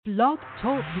Blog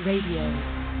Talk Radio.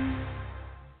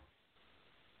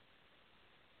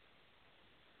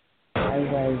 I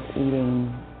was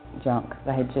eating junk.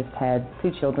 I had just had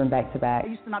 2 children back to back. I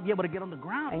used to not be able to get on the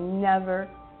ground. I never,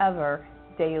 ever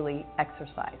daily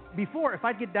exercise. Before, if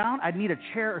I'd get down, I'd need a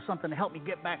chair or something to help me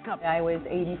get back up. I was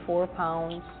 84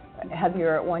 pounds,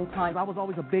 heavier at one time. I was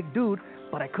always a big dude,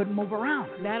 but I couldn't move around.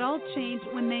 That all changed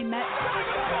when they met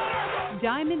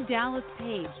Diamond Dallas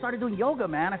Page. I started doing yoga,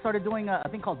 man. I started doing a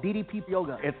thing called DDP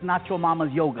yoga. It's not your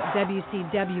mama's yoga.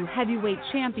 WCW heavyweight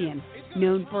champion,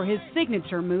 known for his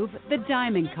signature move, the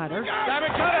Diamond Cutter.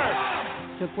 Diamond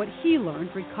Cutter! Took what he learned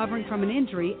recovering from an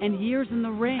injury and years in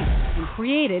the ring and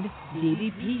created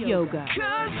DDP yoga.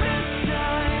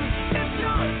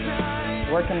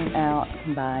 Working out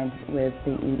combined with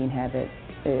the eating habits,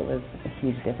 it was a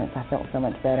huge difference. I felt so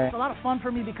much better. It's a lot of fun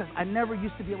for me because I never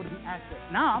used to be able to be active.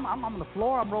 Now I'm on the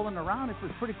floor, I'm rolling around. It's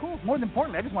pretty cool. More than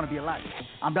importantly, I just want to be alive.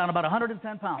 I'm down about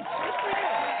 110 pounds.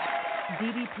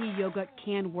 DDP yoga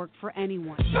can work for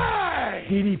anyone. Hey!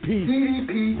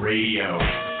 DDP Radio.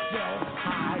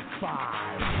 High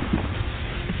five.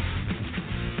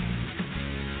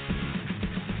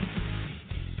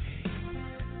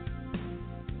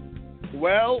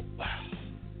 Well,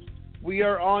 we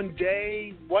are on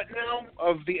day, what now,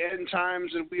 of the end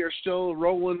times, and we are still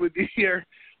rolling with you here.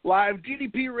 Live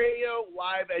DDP Radio,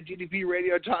 live at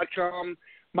ddpradio.com.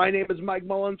 My name is Mike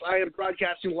Mullins. I am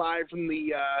broadcasting live from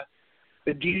the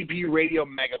DDP Radio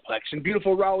Megaplex in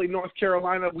beautiful Raleigh, North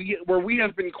Carolina, where we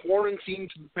have been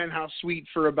quarantined to the penthouse suite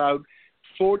for about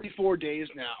 44 days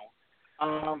now.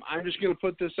 I'm just going to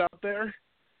put this out there.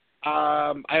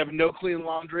 I have no clean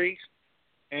laundry,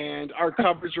 and our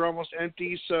cupboards are almost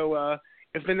empty, so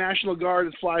if the National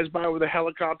Guard flies by with a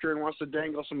helicopter and wants to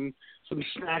dangle some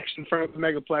snacks in front of the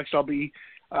Megaplex, I'll be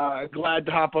glad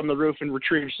to hop on the roof and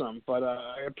retrieve some. But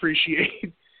I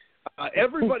appreciate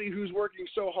everybody who's working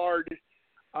so hard.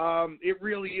 It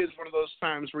really is one of those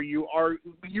times where you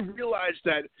realize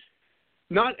that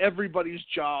not everybody's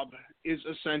job is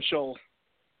essential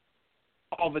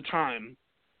all the time,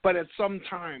 but at some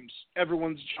times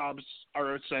everyone's jobs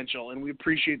are essential, and we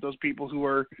appreciate those people who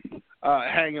are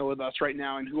hanging with us right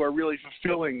now and who are really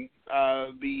fulfilling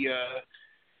the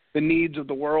needs of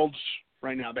the world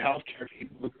right now, the healthcare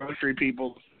people, the grocery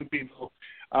people, the food people.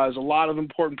 There's a lot of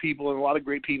important people and a lot of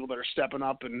great people that are stepping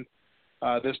up in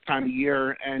this time of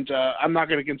year, and I'm not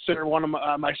going to consider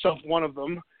myself one of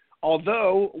them,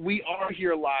 although we are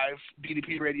here live,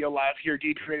 DDP Radio live here at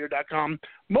ddpradio.com,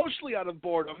 mostly out of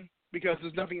boredom because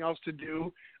there's nothing else to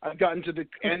do. I've gotten to the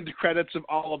end credits of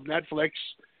all of Netflix,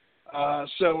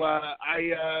 so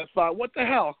I thought, what the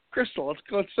hell, Crystal,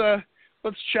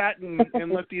 let's chat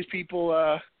and let these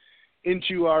people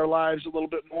into our lives a little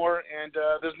bit more, and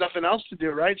there's nothing else to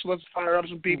do, right? So let's fire up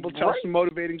some people, tell some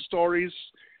motivating stories,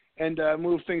 and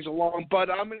move things along. But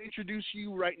I'm going to introduce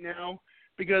you right now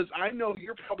because I know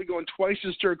you're probably going twice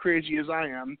as stir crazy as I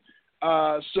am.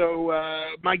 So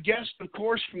my guest, of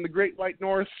course, from the Great White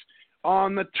North,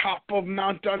 on the top of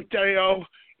Mount Ontario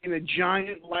in a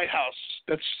giant lighthouse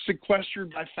that's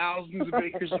sequestered by thousands of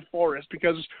acres of forest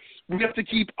because we have to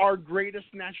keep our greatest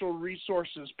natural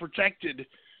resources protected.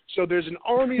 So there's an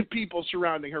army of people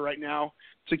surrounding her right now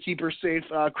to keep her safe.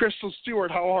 Crystal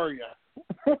Stewart, how are you?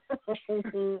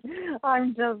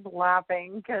 I'm just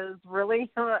laughing because really,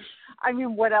 I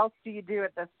mean, what else do you do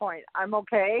at this point? I'm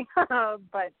okay,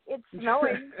 but it's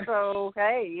snowing, so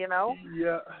hey, you know.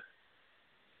 Yeah.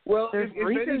 Well, there's if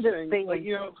reason anything, to like,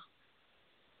 you know.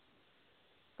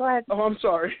 Go ahead. Oh, I'm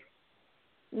sorry.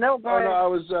 No, go ahead.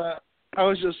 No, I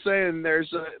was just saying.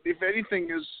 If anything,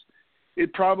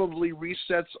 it probably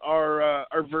resets our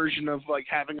version of like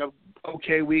having a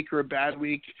okay week or a bad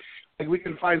week. Like we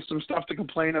can find some stuff to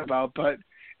complain about, but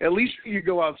at least you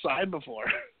go outside before.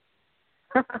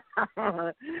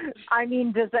 I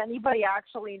mean, does anybody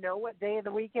actually know what day of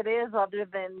the week it is other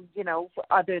than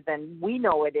we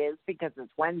know it is because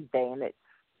it's Wednesday and it's,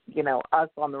 us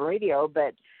on the radio.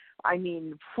 But I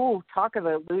mean, talk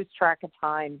about lose track of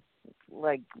time.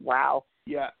 Like, wow.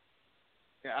 Yeah.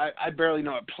 Yeah, I barely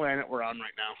know what planet we're on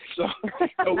right now, so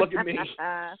don't look at me.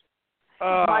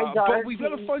 My daughter, but we've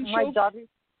got a fun show.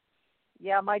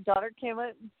 My daughter came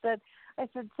out and said, I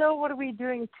said, so what are we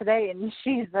doing today? And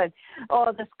she said,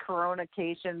 oh, this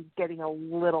coronacation's getting a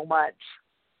little much.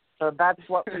 So that's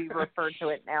what we refer to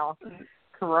it now,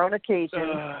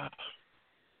 coronacation.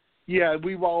 Yeah,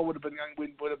 we all would have been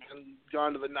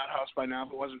gone to the nut house by now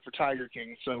if it wasn't for Tiger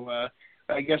King. So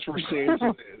I guess we're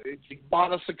safe. It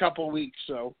bought us a couple of weeks,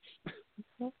 so.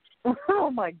 Oh,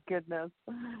 my goodness.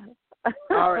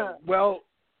 All right. Well,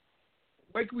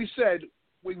 like we said,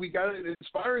 we got an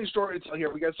inspiring story to tell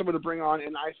here. We got someone to bring on,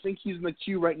 and I think he's in the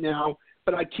queue right now,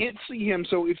 but I can't see him.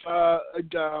 So if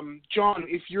John,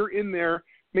 if you're in there,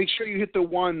 make sure you hit the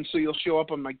 1 so you'll show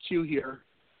up on my queue here.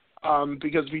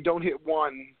 Because if you don't hit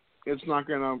 1, it's not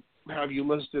going to have you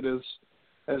listed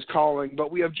as calling.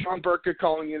 But we have John Berka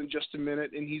calling in just a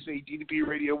minute, and he's a DDP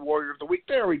Radio Warrior of the Week.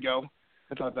 There we go.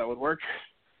 I thought that would work.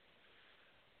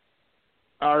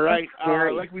 All right.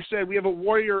 Like we said, we have a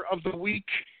Warrior of the Week.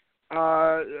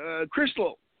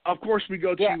 Crystal, of course, we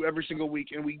go to every single week,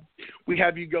 and we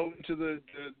have you go into the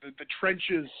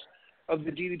trenches of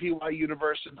the DDPY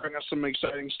universe and bring us some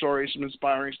exciting stories, some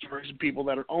inspiring stories of people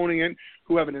that are owning it,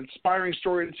 who have an inspiring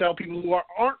story to tell, people who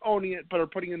aren't owning it but are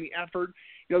putting in the effort.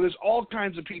 You know, there's all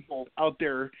kinds of people out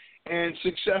there, and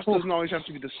success doesn't always have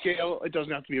to be the scale. It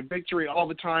doesn't have to be a victory all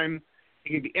the time.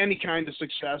 It can be any kind of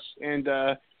success,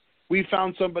 and we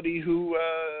found somebody who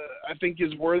I think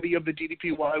is worthy of the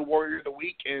DDPY Warrior of the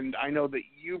Week, and I know that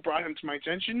you brought him to my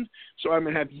attention, so I'm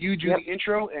going to have you do the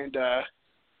intro and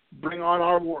bring on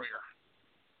our Warrior.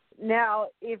 Now,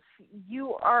 if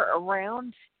you are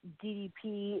around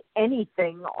DDP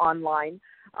anything online,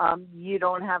 you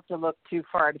don't have to look too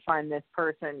far to find this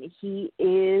person. He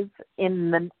is,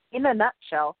 in a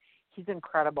nutshell, he's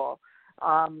incredible.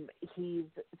 He's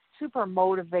super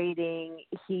motivating.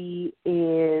 He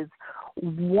is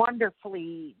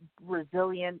wonderfully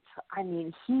resilient. I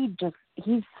mean,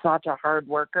 he's such a hard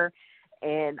worker.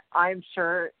 And I'm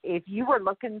sure if you were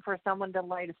looking for someone to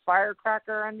light a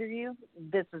firecracker under you,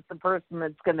 this is the person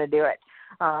that's going to do it.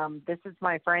 This is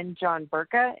my friend John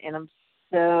Berka, and I'm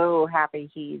so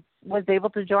happy he was able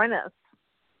to join us.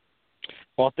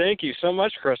 Well, thank you so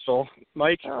much, Crystal.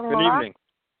 Mike, good evening.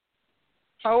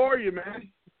 How are you,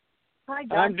 man? Hi,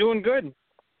 John. I'm doing good.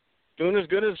 Doing as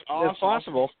good as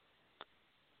possible.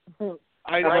 How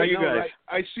about you guys?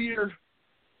 I see your...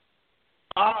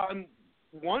 I'm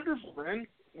wonderful, man.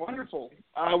 Wonderful.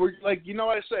 We're like, you know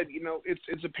what I said,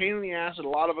 it's a pain in the ass, and a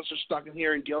lot of us are stuck in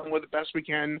here and dealing with it best we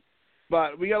can.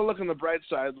 But we got to look on the bright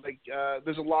side. Like,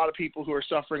 there's a lot of people who are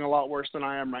suffering a lot worse than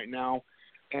I am right now.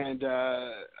 And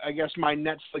I guess my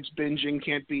Netflix binging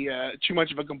can't be too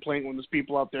much of a complaint when there's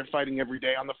people out there fighting every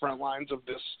day on the front lines of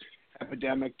this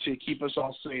epidemic to keep us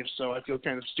all safe. So I feel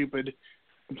kind of stupid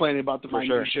complaining about the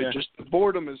minutiae. Sure, yeah. Just the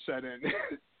boredom is set in.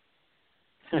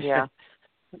 Yeah.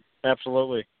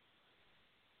 Absolutely.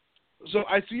 So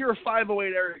I see your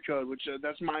 508 area code, which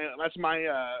that's my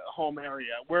home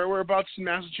area. Whereabouts in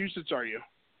Massachusetts are you?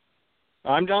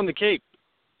 I'm down the Cape.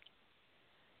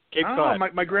 Cape Cod.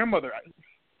 My grandmother.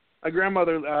 My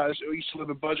grandmother used to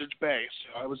live in Buzzards Bay,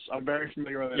 so I'm very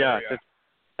familiar with that area.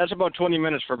 That's about 20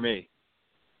 minutes from me.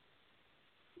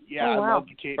 Yeah, I love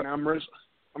the Cape. I'm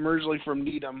originally from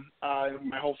Needham.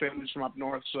 My whole family's from up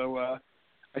north, so I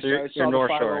saw the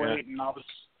 508, and I was.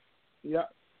 Yeah,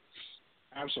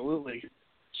 absolutely.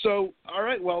 So, all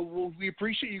right, well, we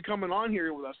appreciate you coming on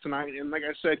here with us tonight. And like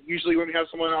I said, usually when we have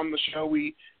someone on the show,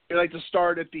 we like to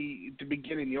start at the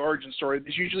beginning, the origin story.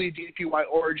 There's usually a DDPY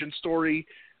origin story,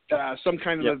 some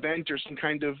kind of event or some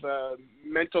kind of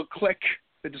mental click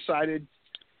that decided,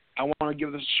 I want to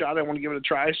give this a shot, I want to give it a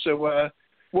try. So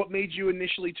what made you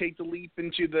initially take the leap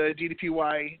into the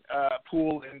DDPY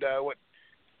pool, and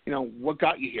what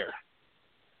got you here?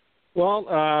 Well,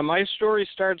 my story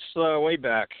starts way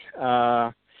back,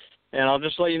 and I'll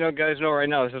just let you guys know right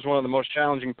now, this is one of the most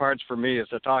challenging parts for me is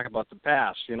to talk about the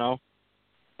past,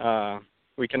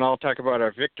 We can all talk about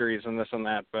our victories and this and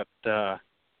that, but the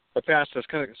past is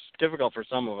kind of difficult for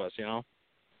some of us,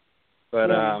 But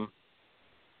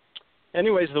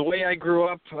anyways, the way I grew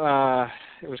up,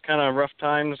 it was kind of rough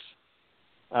times.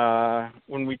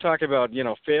 When we talk about,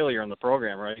 failure in the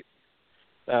program, right?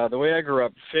 The way I grew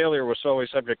up, failure was always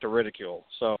subject to ridicule.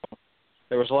 So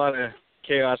there was a lot of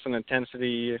chaos and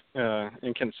intensity,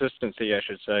 inconsistency, I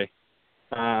should say,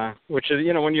 which is,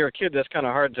 when you're a kid, that's kind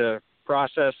of hard to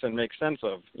process and make sense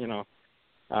of,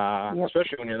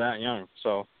 especially when you're that young.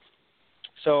 So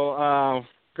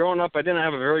growing up, I didn't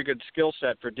have a very good skill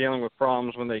set for dealing with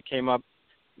problems when they came up,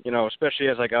 especially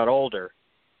as I got older,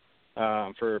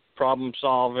 for problem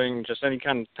solving, just any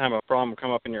kind of problem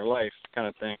come up in your life kind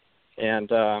of thing.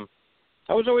 And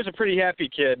I was always a pretty happy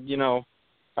kid,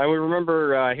 I would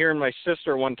remember hearing my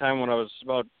sister one time when I was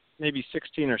about maybe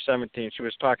 16 or 17. She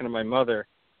was talking to my mother,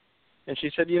 and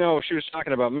she said, she was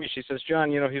talking about me. She says,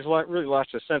 John, he's really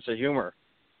lost his sense of humor.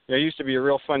 I used to be a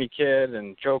real funny kid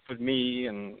and joke with me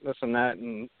and this and that,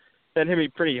 and that hit me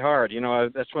pretty hard.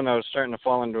 That's when I was starting to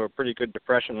fall into a pretty good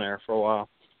depression there for a while.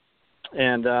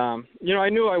 And, I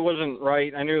knew I wasn't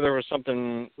right. I knew there was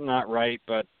something not right,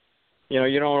 but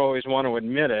you don't always want to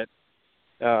admit it.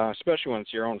 especially when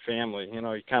it's your own family. You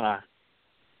know, you kind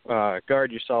of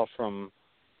guard yourself from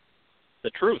the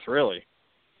truth, really.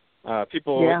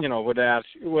 People, you know, would ask,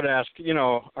 you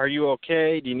know, are you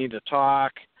okay? Do you need to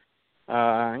talk?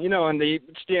 You know, and the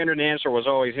standard answer was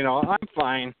always, you know, I'm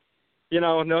fine. You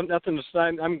know, no, nothing to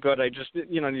say. I'm good. I just,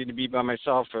 you know, need to be by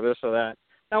myself for this or that.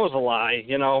 That was a lie.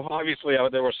 You know, obviously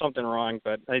there was something wrong,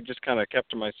 but I just kind of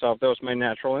kept to myself. That was my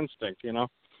natural instinct, you know,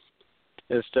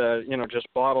 is to, you know, just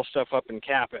bottle stuff up and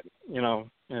cap it, you know,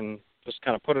 and just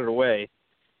kind of put it away,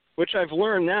 which I've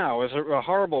learned now is a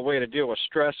horrible way to deal with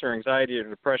stress or anxiety or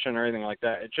depression or anything like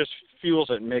that. It just fuels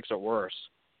it and makes it worse.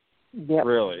 Yep.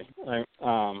 Really.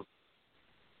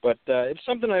 But it's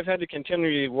something I've had to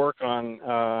continually work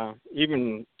on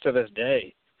even to this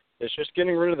day. It's just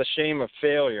getting rid of the shame of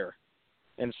failure.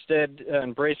 Instead,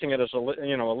 embracing it as a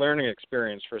learning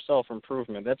experience for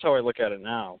self-improvement. That's how I look at it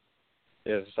now,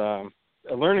 is a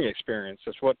learning experience.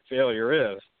 It's what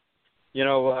failure is. You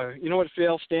know what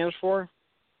fail stands for?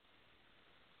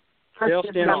 Fail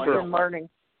stands for learning.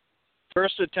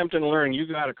 First attempt in learning. You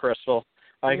got it, Crystal.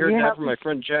 I heard that from my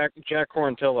friend Jack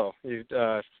Corantillo.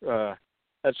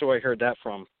 That's who I heard that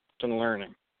from, in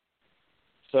learning.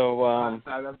 So,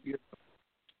 that's beautiful.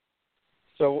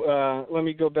 So let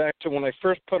me go back to when I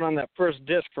first put on that first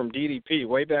disc from DDP,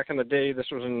 way back in the day. This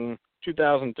was in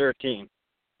 2013.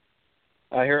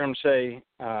 I heard him say,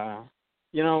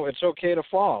 you know, it's okay to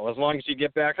fall as long as you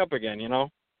get back up again, you know.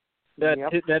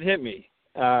 That hit me.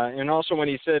 And also when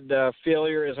he said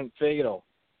failure isn't fatal.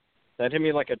 That hit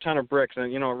me like a ton of bricks,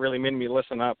 and, you know, it really made me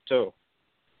listen up, too.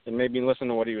 It made me listen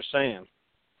to what he was saying.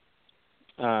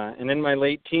 And in my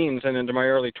late teens and into my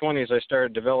early 20s, I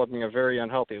started developing a very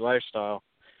unhealthy lifestyle,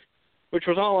 which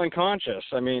was all unconscious.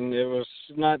 I mean, it was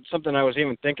not something I was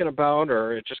even thinking about,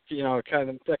 or it just, you know,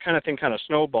 that kind of thing kind of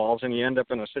snowballs, and you end up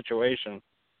in a situation.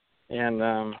 And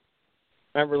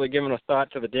not really giving a thought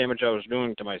to the damage I was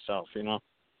doing to myself, you know.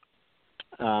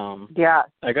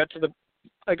 I got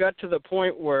to the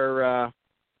point where,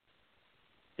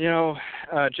 you know,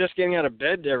 just getting out of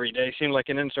bed every day seemed like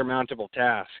an insurmountable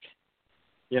task.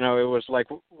 You know, it was like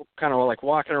kind of like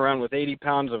walking around with 80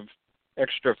 pounds of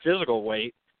extra physical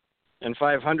weight and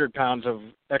 500 pounds of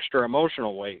extra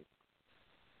emotional weight.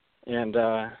 And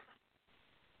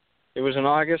it was in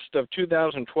August of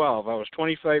 2012. I was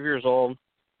 25 years old,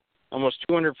 almost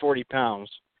 240 pounds.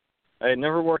 I had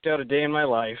never worked out a day in my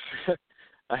life.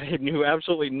 I knew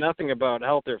absolutely nothing about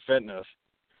health or fitness.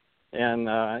 And,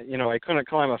 you know, I couldn't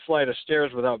climb a flight of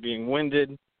stairs without being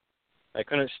winded. I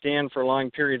couldn't stand for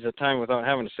long periods of time without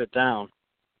having to sit down,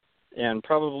 and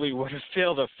probably would have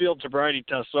failed a field sobriety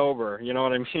test sober. You know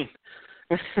what I mean?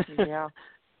 Yeah.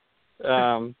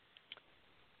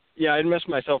 Yeah, I'd messed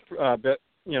myself a bit,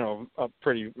 you know, up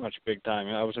pretty much big time.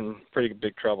 I was in pretty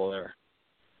big trouble there.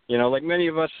 You know, like many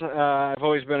of us, I've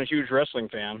always been a huge wrestling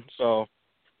fan. So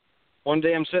one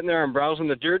day I'm sitting there, I'm browsing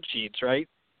the dirt sheets, right?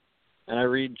 And I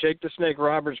read Jake the Snake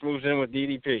Roberts moves in with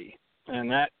DDP. And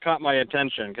that caught my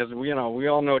attention because, you know, we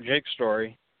all know Jake's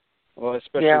story, well,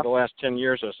 especially the last 10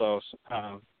 years or so,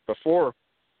 before,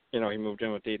 you know, he moved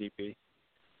in with DDP.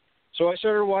 So I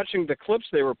started watching the clips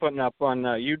they were putting up on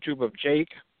YouTube of Jake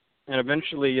and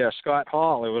eventually Scott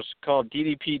Hall. It was called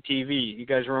DDP TV. You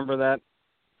guys remember that?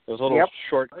 Those little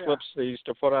short clips they used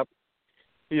to put up.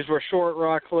 These were short,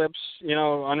 raw clips, you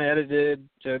know, unedited,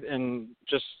 and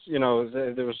just, you know,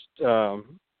 it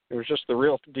was just the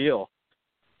real deal.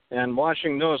 And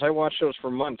watching those, I watched those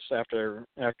for months after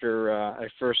I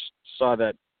first saw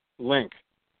that link.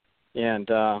 And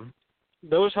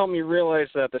those helped me realize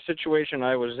that the situation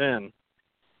I was in,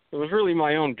 it was really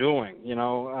my own doing, you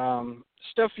know.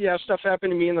 Stuff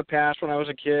happened to me in the past when I was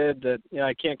a kid that, you know,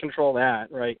 I can't control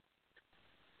that, right?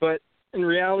 But in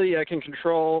reality, I can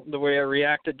control the way I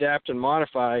react, adapt, and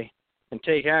modify and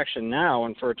take action now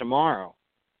and for tomorrow.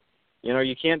 You know,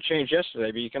 you can't change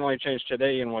yesterday, but you can only change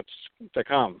today and what's to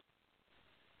come.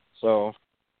 So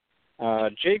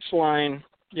Jake's line,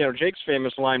 you know, Jake's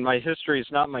famous line, "My history is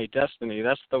not my destiny,"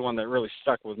 that's the one that really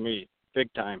stuck with me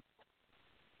big time.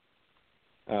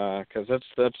 Because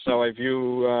that's how I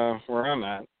view where I'm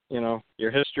at. You know,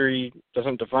 your history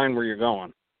doesn't define where you're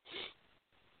going.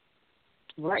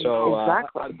 Right, so,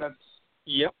 exactly.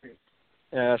 Yep.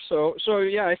 So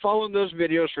yeah, I followed those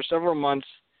videos for several months,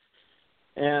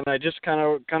 and I just kind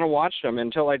of watched them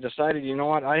until I decided, you know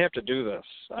what, I have to do this.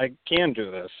 I can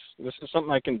do this. This is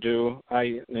something I can do.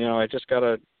 I just got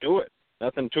to do it.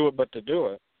 Nothing to it but to do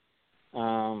it.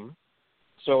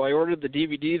 So I ordered the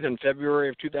DVDs in February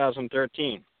of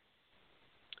 2013.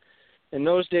 In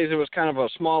those days, it was kind of a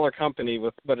smaller company,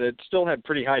 but it still had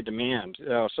pretty high demand.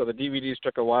 So the DVDs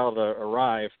took a while to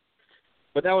arrive.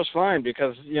 But that was fine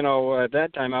because, at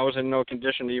that time I was in no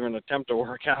condition to even attempt to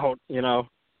work out,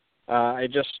 I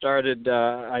just started,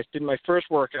 I did my first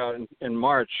workout in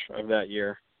March of that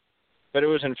year. But it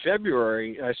was in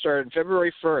February. I started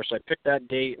February 1st. I picked that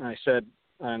date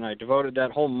and I devoted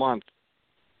that whole month.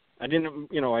 I didn't,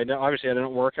 obviously I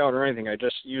didn't work out or anything. I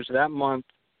just used that month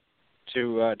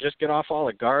to just get off all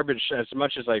the garbage as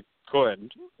much as I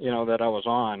could, that I was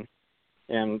on,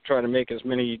 and try to make as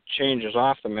many changes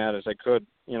off the mat as I could,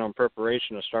 in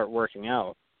preparation to start working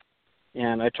out.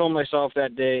 And I told myself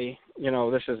that day,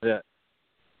 this is it.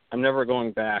 I'm never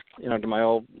going back, to my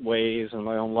old ways and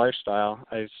my own lifestyle.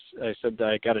 I said that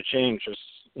I got to change.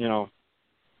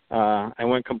 I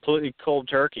went completely cold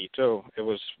turkey too. It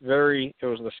was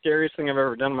the scariest thing I've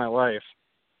ever done in my life.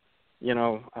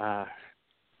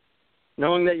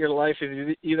 Knowing that your life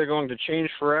is either going to change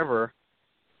forever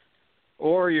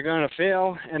or you're going to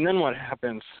fail, and then what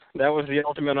happens? That was the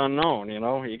ultimate unknown,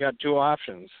 You got two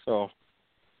options. So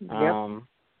 2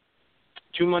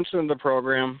 months into the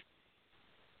program,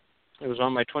 it was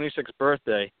on my 26th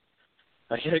birthday,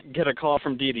 I get a call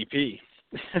from DDP.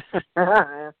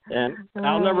 And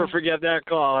I'll never forget that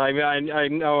call. I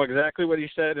know exactly what he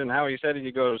said and how he said it.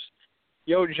 He goes,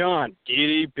 "Yo, John,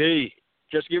 DDP,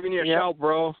 just giving you a shout,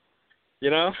 bro."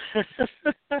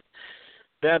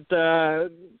 That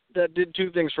did two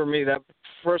things for me. That,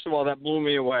 first of all, that blew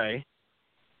me away,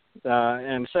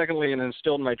 and secondly, it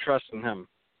instilled my trust in him.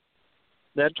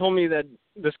 That told me that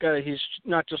this guy, he's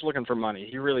not just looking for money.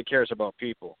 He really cares about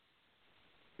people.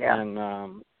 Yeah. And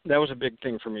that was a big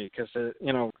thing for me because, I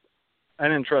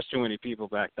didn't trust too many people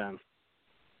back then,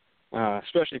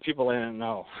 especially people I didn't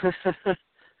know.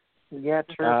 Yeah,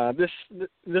 true.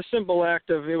 This simple act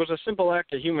it was a simple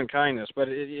act of human kindness, but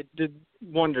it did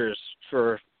wonders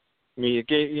for me. It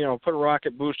gave, put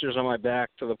rocket boosters on my back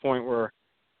to the point where,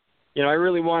 I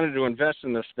really wanted to invest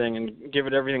in this thing and give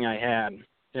it everything I had.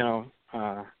 It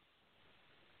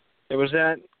was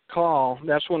that call.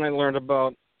 That's when I learned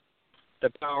about the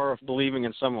power of believing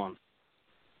in someone.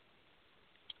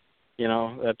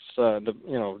 That's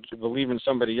to believe in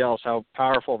somebody else, how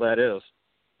powerful that is.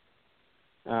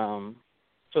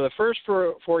 For the first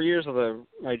 4 years of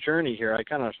my journey here, I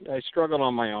struggled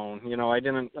on my own. I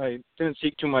didn't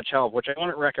seek too much help, which I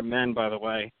wouldn't recommend, by the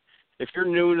way. If you're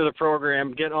new to the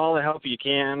program, get all the help you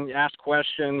can, ask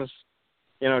questions,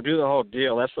 do the whole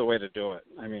deal. That's the way to do it.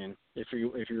 I mean, if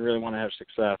you really want to have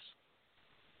success.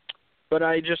 But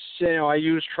I just, I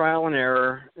use trial and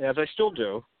error, as I still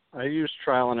do. I use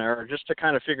trial and error just to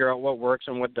kind of figure out what works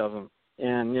and what doesn't.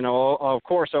 And, of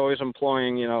course, always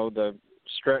employing, the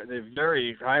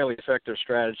very highly effective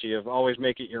strategy of always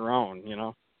make it your own,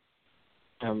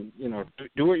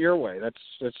 do it your way. This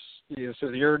is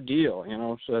your deal,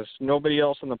 so there's nobody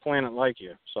else on the planet like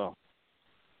you. So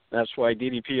that's why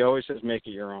DDP always says make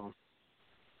it your own.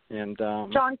 And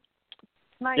John,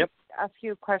 can I ask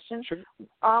you a question? Sure.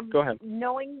 Go ahead.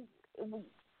 Knowing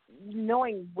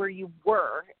where you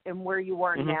were and where you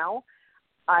are now,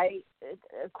 a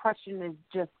question is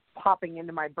just popping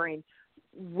into my brain.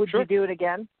 Would you do it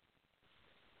again?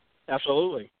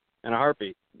 Absolutely, in a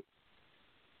heartbeat.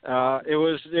 It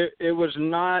was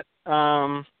not.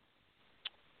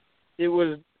 It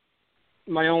was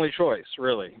my only choice,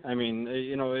 really. I mean,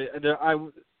 there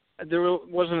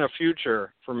wasn't a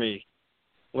future for me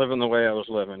living the way I was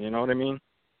living. You know what I mean?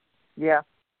 Yeah.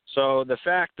 So the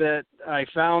fact that I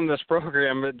found this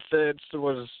program, it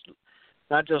was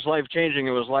not just life-changing,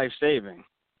 it was life-saving,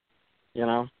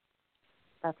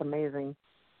 That's amazing.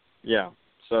 Yeah.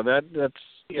 So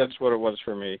that's what it was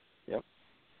for me. Yep.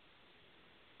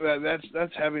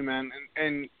 That's heavy, man.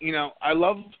 And I'd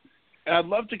love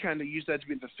to kind of use that to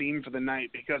be the theme for the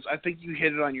night, because I think you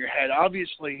hit it on your head.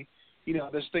 Obviously,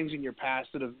 there's things in your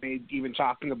past that have made even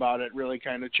talking about it really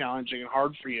kind of challenging and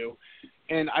hard for you.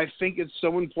 And I think it's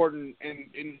so important,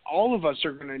 and all of us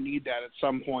are going to need that at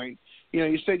some point.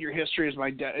 You said your history is my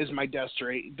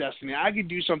destiny. I could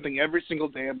do something every single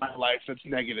day of my life that's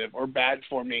negative or bad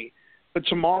for me, but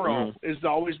tomorrow is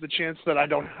always the chance that I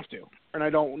don't have to, and I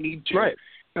don't need to. Right.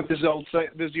 There's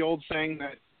the old saying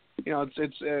that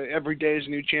it's every day is a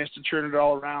new chance to turn it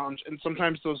all around, and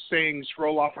sometimes those sayings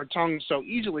roll off our tongues so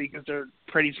easily because they're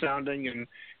pretty sounding and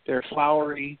they're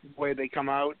flowery the way they come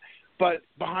out. But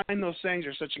behind those sayings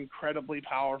are such incredibly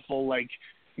powerful,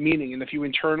 meaning. And if you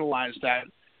internalize that,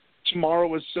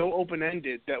 tomorrow is so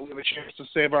open-ended that we have a chance to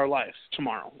save our life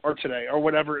tomorrow or today or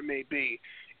whatever it may be.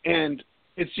 And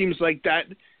it seems like that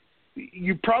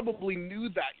you probably knew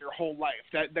that your whole life.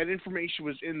 That information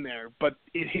was in there, but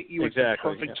it hit you at the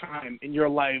perfect time in your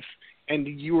life, and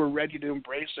you were ready to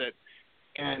embrace it.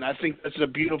 And I think that's a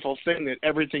beautiful thing that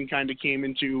everything kind of came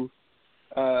into,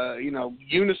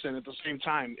 unison at the same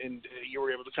time, and you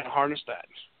were able to kind of harness that.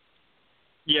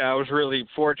 Yeah, I was really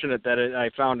fortunate that I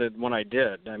found it when I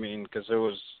did. I mean, because it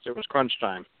was crunch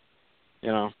time,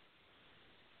 you know.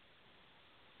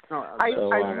 I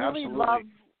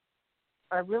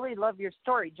really love your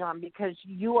story, John, because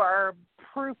you are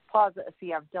proof positive.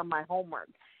 See, I've done my homework.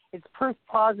 It's proof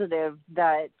positive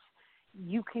that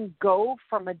you can go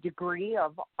from a degree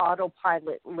of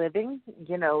autopilot living,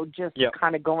 just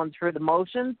kind of going through the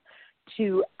motions,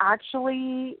 to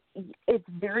actually, it's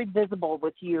very visible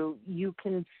with you. You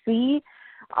can see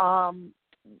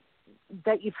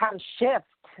that you've had a shift,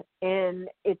 and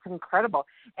it's incredible.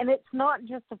 And it's not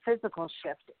just a physical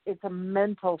shift, it's a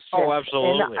mental shift. Oh,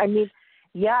 absolutely. And I mean,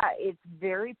 yeah, it's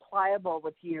very pliable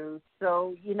with you.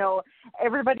 So,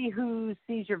 everybody who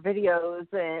sees your videos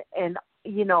and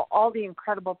all the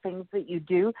incredible things that you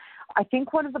do, I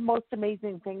think one of the most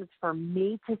amazing things for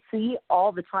me to see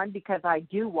all the time, because I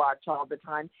do watch all the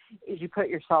time, is you put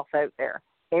yourself out there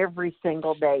every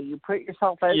single day. You put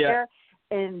yourself out there,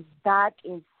 and that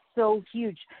is so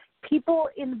huge. People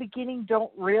in the beginning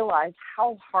don't realize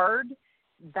how hard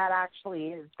that actually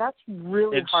is. That's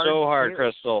really hard. It's so hard,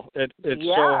 Crystal. It's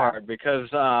so hard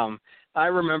because I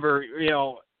remember,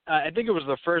 I think it was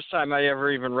the first time I ever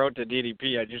even wrote to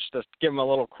DDP. I just give him a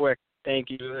little quick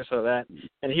thank you, this or that,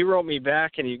 and he wrote me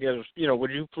back and he goes, would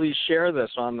you please share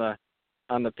this on the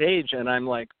page? And I'm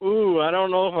like, ooh, I don't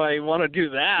know if I want to do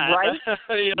that. Right?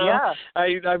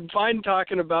 I'm fine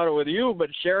talking about it with you,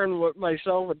 but sharing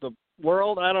myself with the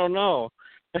world, I don't know.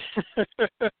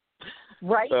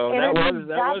 Right. So that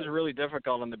was really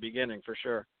difficult in the beginning, for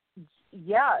sure.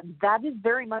 Yeah, that is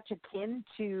very much akin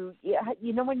to,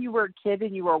 when you were a kid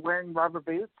and you were wearing rubber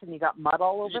boots and you got mud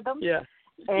all over them? Yeah.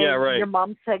 And right. Your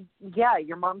mom said,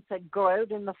 go out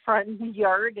in the front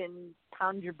yard and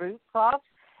pound your boots off.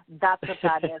 That's what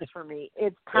that is for me.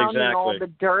 It's pounding all the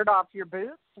dirt off your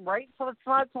boots, right? So it's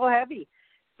not so heavy.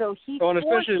 So he and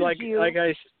especially like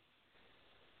I...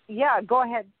 Yeah, go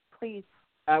ahead, please.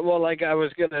 Well, like I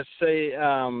was gonna say,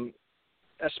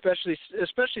 especially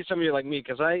some of you like me,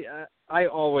 because I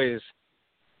always,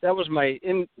 that was my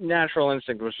natural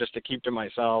instinct, was just to keep to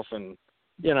myself, and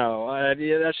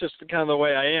that's just kind of the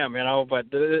way I am, But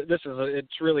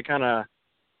it's really kind of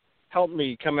helped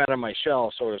me come out of my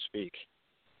shell, so to speak.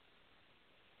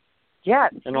 Yeah,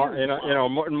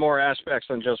 more aspects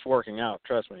than just working out.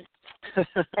 Trust me.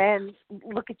 And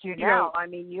look at you now. I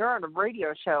mean, you're on a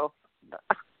radio show.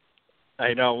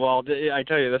 I know. Well, I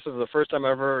tell you, this is the first time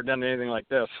I've ever done anything like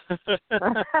this.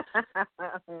 I'm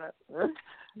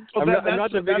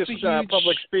not the biggest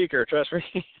public speaker. Trust me.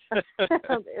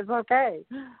 It's okay.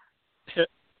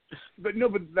 But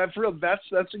that's real.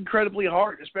 That's incredibly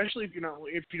hard, especially if you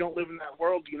don't live in that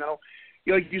world.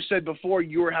 Like you said before,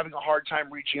 you were having a hard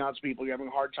time reaching out to people. You're having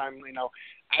a hard time,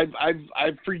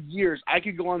 I've for years, I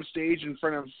could go on stage in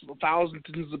front of thousands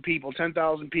of people,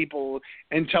 10,000 people,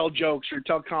 and tell jokes or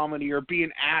tell comedy or be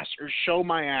an ass or show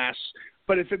my ass.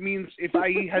 But if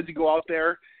I had to go out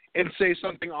there and say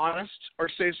something honest or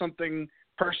say something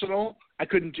personal, I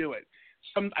couldn't do it.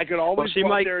 I could always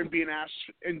go out there and be an ass.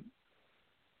 And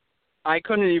I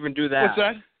couldn't even do that. What's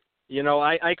that?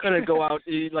 I couldn't go out,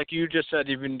 like you just said,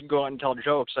 even go out and tell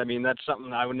jokes. I mean, that's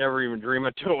something I would never even dream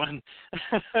of doing.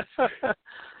 That's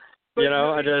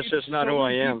just not who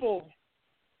I am.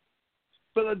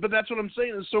 But that's what I'm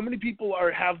saying. Is so many people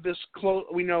have this close.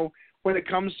 When it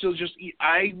comes to just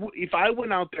if I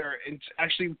went out there and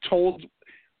actually told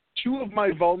two of my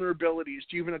vulnerabilities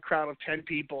to even a crowd of 10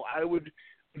 people, I would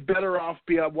better off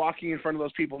be walking in front of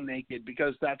those people naked,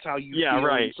 because that's how you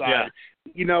feel inside.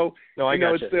 No, I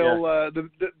got it's still the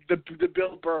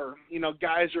Bill Burr.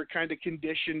 Guys are kind of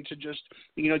conditioned to just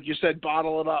you said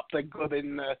bottle it up.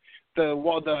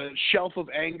 The shelf of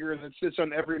anger that sits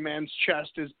on every man's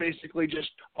chest is basically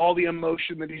just all the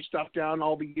emotion that he stuffed down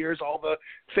all the years, all the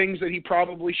things that he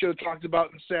probably should have talked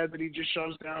about and said that he just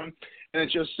shoves down, and it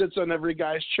just sits on every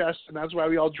guy's chest, and that's why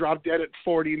we all drop dead at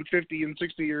 40 and 50 and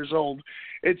 60 years old.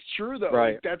 It's true, though.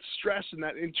 Right. Like, that stress and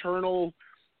that internal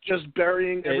just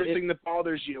burying everything that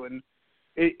bothers you, and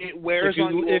it wears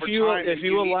on you over time. If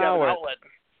you allow it,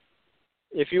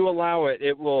 if you allow it,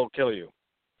 it will kill you.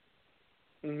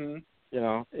 Mm-hmm.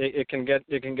 It can get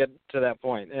to that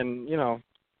point, and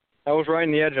I was right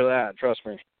on the edge of that. Trust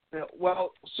me. Yeah,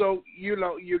 well, so you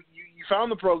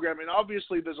found the program, and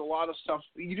obviously there's a lot of stuff.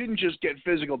 You didn't just get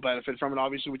physical benefit from it.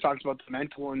 Obviously, we talked about the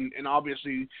mental, and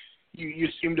obviously you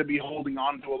seem to be holding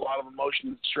on to a lot of emotion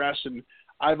and stress. And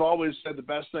I've always said the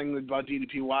best thing about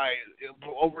DDPY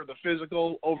over the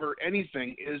physical, over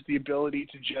anything, is the ability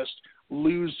to just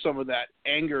lose some of that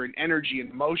anger and energy and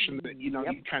emotion that, you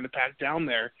kind of pack down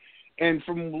there. And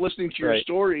from listening to your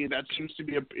story, that seems to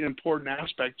be an important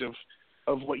aspect of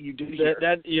what you did here.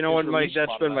 You know what, Mike,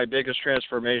 that's been my biggest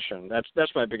transformation.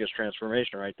 That's my biggest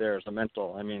transformation right there, is the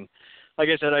mental. I mean, like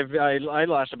I said, I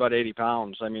lost about 80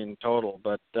 pounds, total,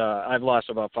 but I've lost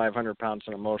about 500 pounds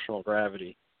in emotional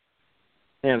gravity.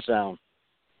 Hands down.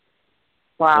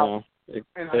 Wow. It's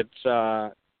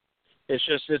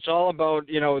all about,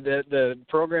 the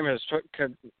program has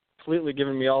completely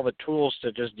given me all the tools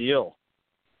to just deal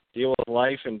with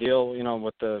life and deal,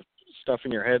 with the stuff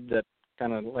in your head that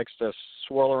kind of likes to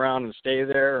swirl around and stay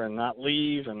there and not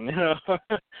leave, and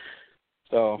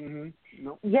so.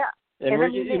 Yeah.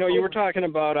 And you were talking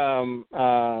about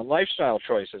lifestyle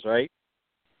choices, right?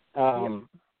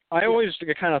 I always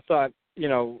kind of thought,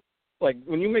 like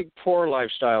when you make poor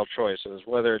lifestyle choices,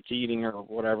 whether it's eating or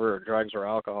whatever, or drugs or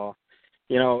alcohol,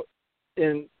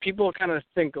 and people kind of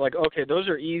think like, okay, those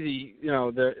are easy.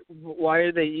 Why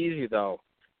are they easy though?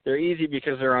 They're easy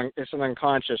because it's an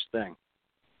unconscious thing.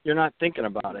 You're not thinking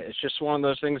about it. It's just one of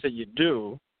those things that you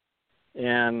do,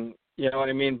 and you know what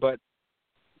I mean. But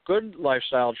good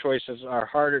lifestyle choices are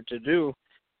harder to do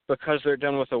because they're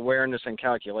done with awareness and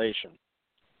calculation.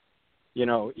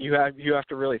 You have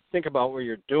to really think about what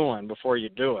you're doing before you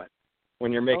do it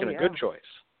when you're making a good choice.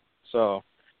 So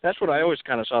that's what I always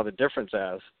kind of saw the difference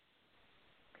as.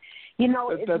 It's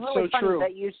that's really so funny true.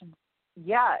 that you should.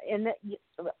 Yeah, and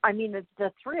it's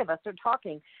the three of us are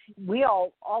talking. We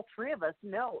all three of us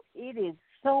know it is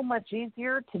so much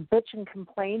easier to bitch and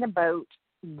complain about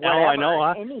whatever, I know,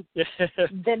 huh?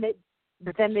 than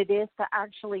it is to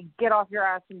actually get off your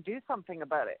ass and do something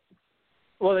about it.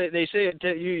 Well, they say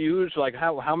you use like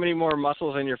how many more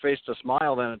muscles in your face to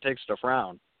smile than it takes to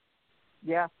frown.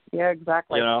 Yeah,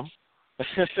 exactly. Yeah.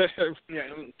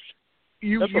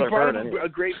 You brought up a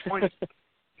great point.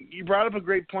 You brought up a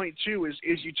great point too. Is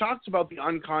you talked about the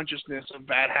unconsciousness of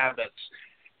bad habits,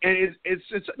 and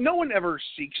it's no one ever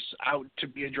seeks out to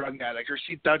be a drug addict or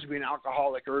seeks out to be an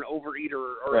alcoholic or an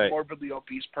overeater or a morbidly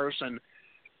obese person.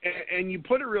 And you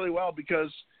put it really well,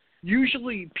 because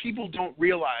usually people don't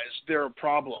realize they're a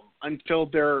problem until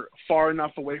they're far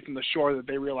enough away from the shore that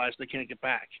they realize they can't get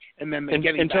back, and then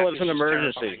until it's an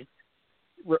emergency. Terrifying.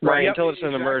 Right, until it's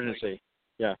an emergency.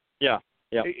 Yeah.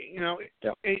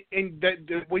 And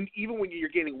when you're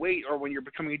gaining weight or when you're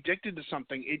becoming addicted to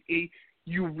something,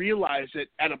 you realize it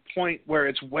at a point where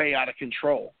it's way out of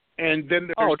control, and then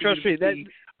trust me,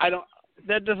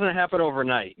 that doesn't happen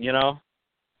overnight. Yeah.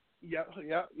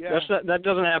 That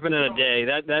doesn't happen in a day.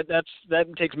 That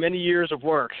takes many years of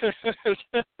work.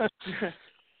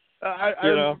 I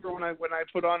remember when I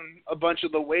put on a bunch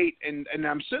of the weight and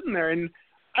I'm sitting there, and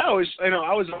I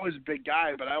was always a big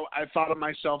guy, but I thought of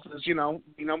myself as I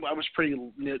was pretty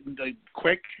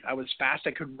quick. I was fast.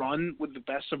 I could run with the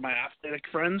best of my athletic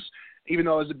friends, even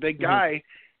though I was a big guy.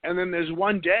 And then there's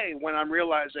one day when I'm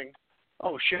realizing,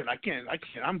 oh shit, I can't.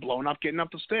 I'm blown up getting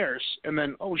up the stairs. And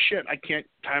then, oh shit, I can't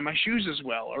tie my shoes as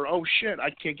well. Or oh shit,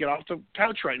 I can't get off the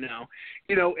couch right now.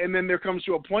 And then there comes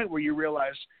to a point where you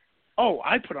realize, oh,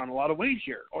 I put on a lot of weight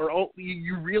here. Or oh,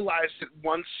 you realize it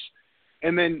once.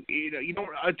 And then, you don't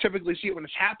typically see it when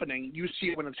it's happening. You see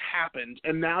it when it's happened.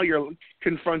 And now you're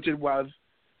confronted with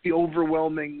the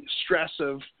overwhelming stress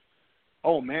of,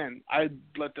 oh, man, I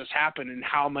let this happen, and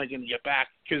how am I going to get back?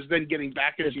 Because then getting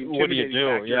back is the intimidating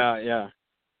factor. Yeah.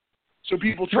 So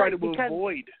people try to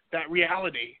avoid that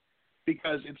reality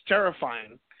because it's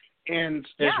terrifying. And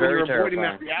it's when you're very avoiding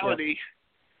terrifying. that reality,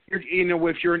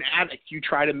 if you're an addict, you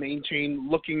try to maintain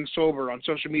looking sober on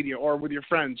social media or with your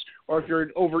friends. Or if you're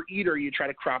an overeater, you try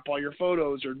to crop all your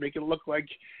photos or make it look like,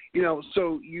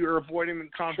 so you're avoiding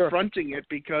and confronting it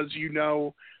because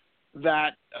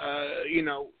that,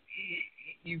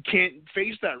 you can't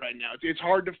face that right now. It's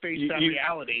hard to face that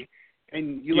reality,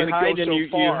 and you let it go so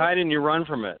far. You hide and you run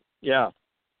from it. Yeah.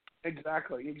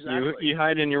 Exactly. You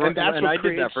hide and you run, and I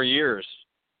did that for years.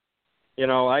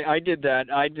 I did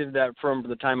that. I did that from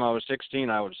the time I was 16,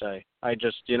 I would say. I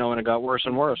just, and it got worse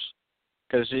and worse.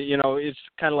 Because, it's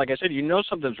kind of like I said,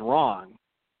 something's wrong.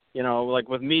 Like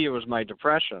with me, it was my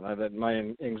depression,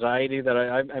 my anxiety that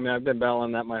I've been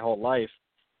battling that my whole life.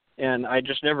 And I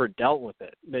just never dealt with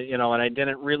it, and I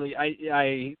didn't really,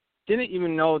 I didn't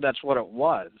even know that's what it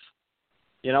was.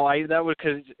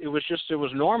 Because it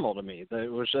was normal to me.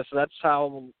 That's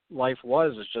how life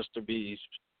was, is just to be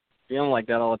feeling like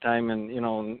that all the time.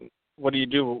 And, what do you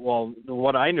do? Well,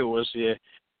 what I knew was you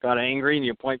got angry and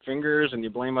you point fingers and you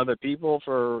blame other people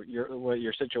for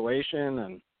your situation.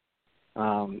 And,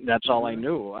 That's all I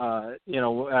knew.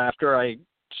 After I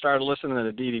started listening to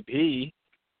the DDP,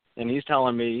 and he's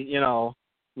telling me,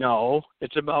 no,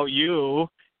 it's about you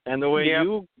and the way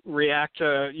you react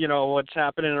to, what's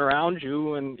happening around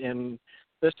you and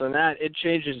this and that. It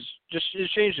changes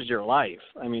your life.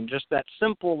 I mean, just that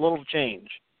simple little change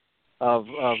of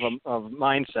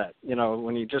mindset.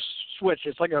 When you just switch,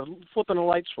 it's like flipping a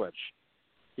light switch.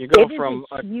 You go from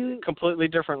a completely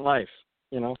different life.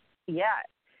 Yeah,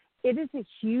 it is a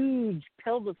huge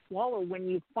pill to swallow when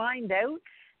you find out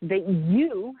that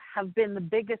you have been the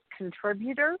biggest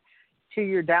contributor to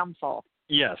your downfall.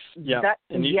 Yes. Yeah.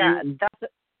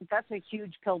 That's a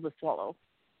huge pill to swallow.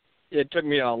 It took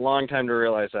me a long time to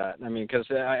realize that. I mean, because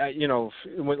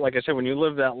like I said, when you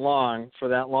live that long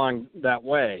that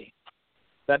way,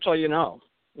 that's all you know.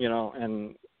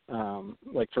 And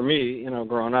like for me,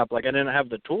 growing up, like I didn't have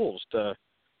the tools to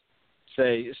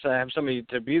have somebody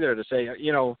to be there to say,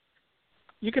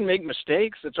 you can make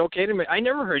mistakes. It's okay to make. I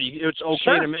never heard it's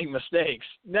okay to make mistakes.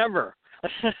 Never.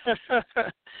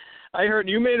 I heard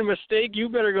you made a mistake. You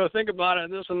better go think about it.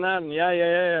 This and that. And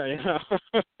yeah.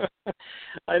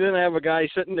 I didn't have a guy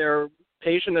sitting there,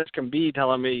 patient as can be,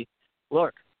 telling me,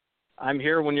 "Look, I'm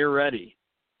here when you're ready."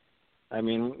 I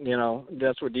mean,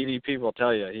 that's what DDP will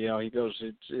tell you. He goes,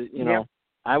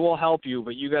 I will help you,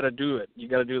 but you got to do it. You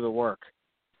got to do the work.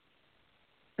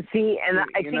 See, and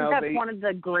I think that's one of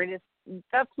the greatest.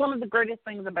 That's one of the greatest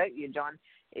things about you, John,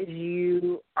 is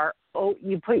you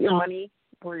put your money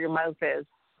where your mouth is,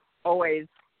 always.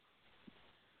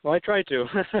 Well, I try to.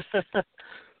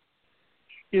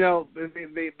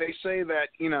 They say that,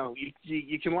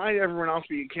 you can lie to everyone else,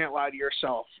 but you can't lie to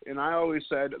yourself. And I always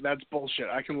said that's bullshit.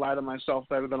 I can lie to myself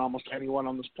better than almost anyone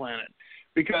on this planet.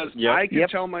 Because I could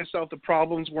tell myself the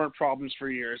problems weren't problems for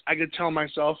years. I could tell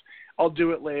myself, I'll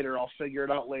do it later. I'll figure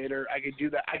it out later. I could do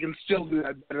that. I can still do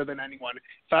that better than anyone.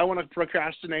 If I want to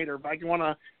procrastinate or if I want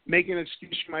to make an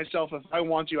excuse for myself, if I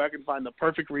want to, I can find the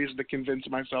perfect reason to convince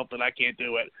myself that I can't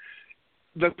do it.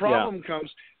 The problem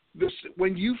comes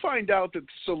when you find out that the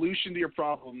solution to your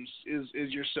problems is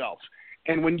yourself.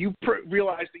 And when you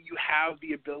realize that you have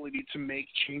the ability to make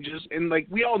changes, and like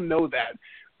we all know that,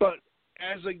 but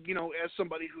as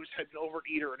somebody who's had an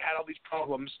overeater and had all these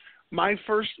problems,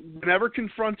 whenever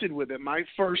confronted with it, my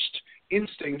first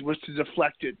instinct was to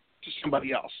deflect it to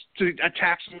somebody else, to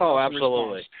attack someone else. Oh,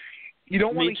 absolutely. You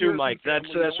don't want to hear Me too, Mike. That's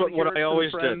what I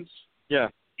always did. Yeah.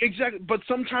 Exactly, but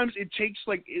sometimes it takes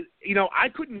I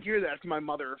couldn't hear that from my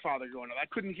mother or father growing up. I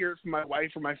couldn't hear it from my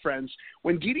wife or my friends.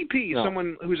 When DDP,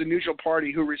 someone who's a neutral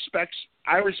party who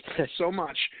I respect so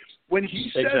much, when he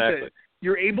says it,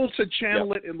 you're able to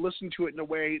channel it and listen to it in a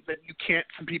way that you can't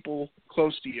from people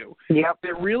close to you. Yep.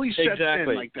 It really sets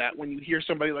in like that when you hear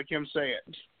somebody like him say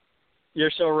it.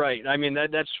 You're so right. I mean,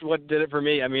 that's what did it for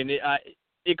me. I mean,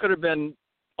 it could have been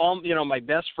all, my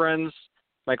best friends,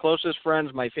 my closest friends,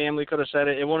 my family could have said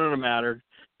it. It wouldn't have mattered.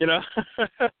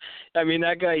 I mean,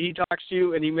 that guy, he talks to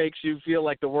you and he makes you feel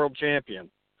like the world champion,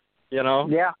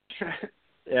 Yeah.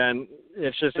 And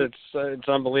it's just, it's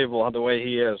unbelievable how the way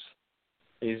he is.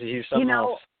 He's something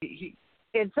else.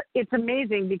 It's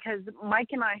amazing because Mike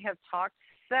and I have talked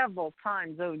several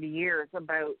times over the years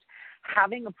about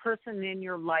having a person in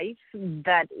your life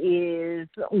that is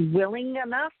willing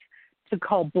enough to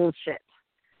call bullshit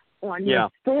on your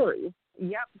story.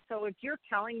 Yep. So if you're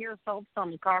telling yourself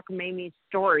some cockamamie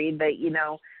story that,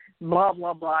 blah,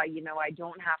 blah, blah, I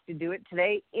don't have to do it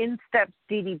today, in steps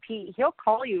DDP. He'll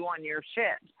call you on your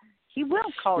shit. He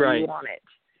will call you on it.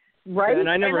 Right. And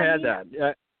I never had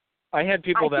that. I had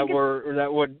people that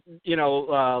would,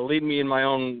 lead me in my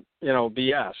own,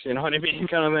 BS, you know what I mean,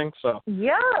 kind of thing. So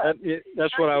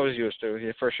that's what I was used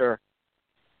to, for sure.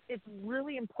 It's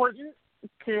really important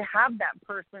to have that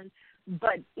person,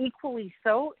 but equally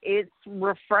so, it's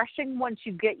refreshing once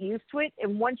you get used to it,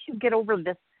 and once you get over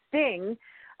the sting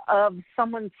of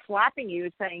someone slapping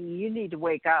you saying you need to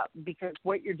wake up because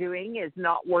what you're doing is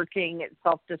not working, it's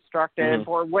self-destructive,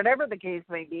 or whatever the case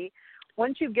may be.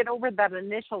 Once you get over that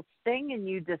initial sting and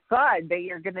you decide that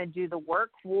you're going to do the work,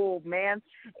 well, man,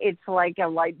 it's like a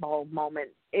light bulb moment.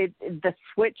 The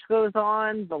switch goes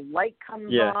on, the light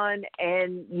comes on,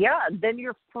 and then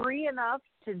you're free enough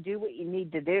to do what you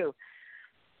need to do.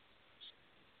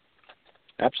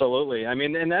 Absolutely. I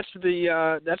mean, and that's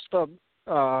the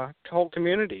whole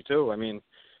community too. I mean,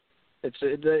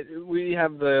 we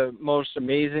have the most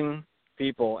amazing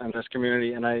people in this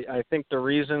community, and I think the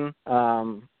reason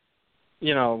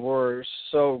we're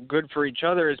so good for each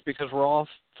other is because we're all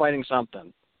fighting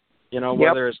something.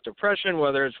 Whether it's depression,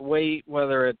 whether it's weight,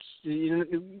 whether it's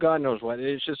God knows what.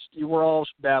 It's just we're all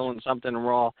battling something, and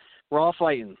we're all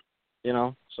fighting.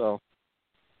 So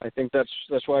I think that's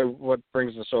why what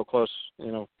brings us so close.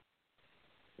 You know,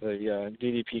 the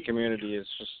DDP community is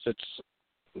just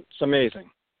it's amazing.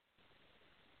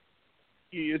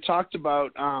 You talked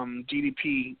about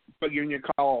DDP, but giving you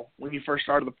a call when you first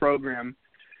started the program,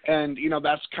 and you know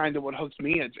that's kind of what hooked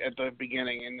me at the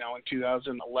beginning. And now in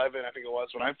 2011, I think it was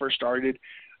when I first started.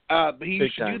 But he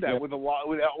used to do that with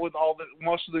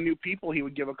most of the new people. He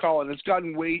would give a call, and it's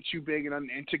gotten way too big, and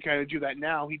to kind of do that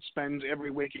now, he spends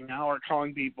every waking hour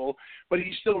calling people, but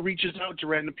he still reaches out to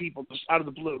random people just out of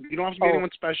the blue. You don't have to be anyone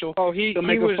special. He'll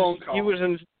make a phone call.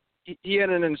 He had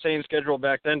an insane schedule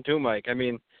back then too, Mike. I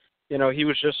mean, you know, he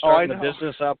was just starting the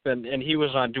business up, and he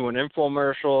was on doing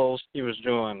infomercials. He was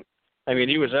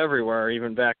everywhere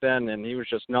even back then, and he was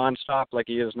just nonstop like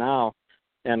he is now.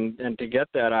 And to get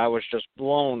that, I was just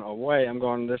blown away. I'm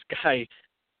going, this guy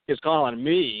is calling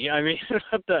me. I mean,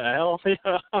 what the hell? You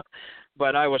know?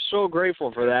 But I was so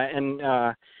grateful for that. And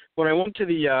when I went to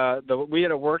we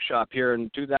had a workshop here in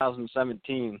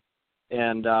 2017,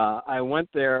 and I went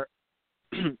there.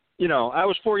 You know, I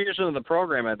was 4 years into the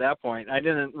program at that point. I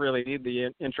didn't really need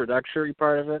the introductory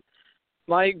part of it.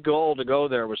 My goal to go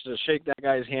there was to shake that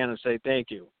guy's hand and say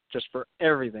thank you just for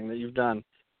everything that you've done,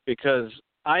 because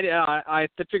I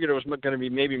figured it was going to be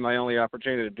maybe my only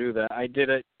opportunity to do that. I did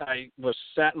it. I was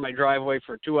sat in my driveway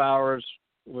for 2 hours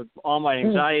with all my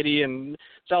anxiety and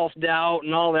self-doubt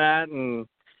and all that,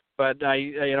 but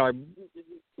I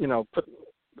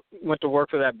went to work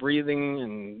for that breathing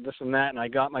and this and that, and I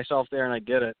got myself there and I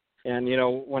did it. And you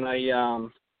know, when I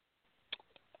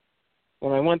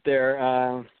went there,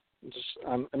 I'm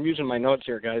using my notes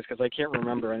here, guys, because I can't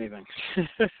remember anything.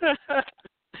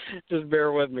 Just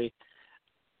bear with me.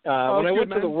 When I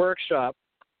went to the workshop,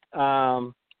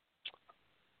 I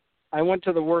went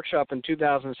to the workshop in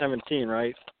 2017,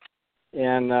 right?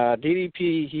 And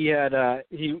DDP,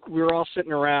 we were all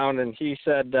sitting around, and he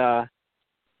said,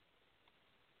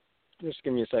 just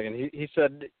give me a second. He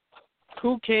said,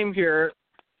 who came here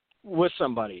with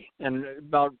somebody? And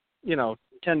about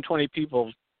 10, 20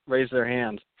 people raised their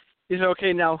hands. He said,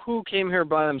 okay, now who came here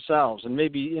by themselves? And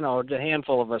maybe a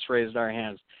handful of us raised our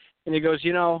hands. And he goes,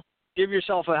 give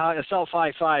yourself a self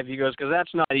high five. He goes, because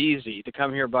that's not easy to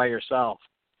come here by yourself.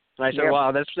 And I said,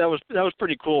 wow, that was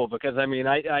pretty cool, because I mean,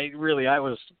 I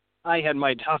had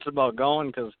my doubts about going,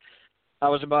 because I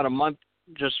was about a month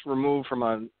just removed from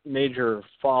a major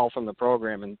fall from the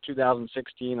program. In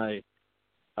 2016,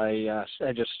 I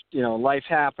just life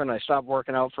happened. I stopped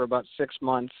working out for about 6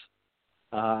 months.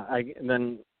 And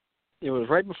then it was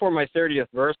right before my 30th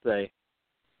birthday,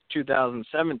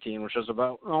 2017, which was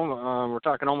about we're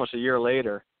talking almost a year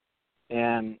later,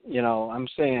 and I'm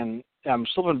saying I'm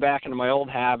slipping back into my old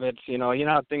habits. You know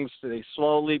how things, they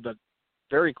slowly but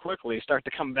very quickly start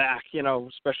to come back.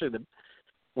 Especially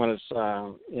when it's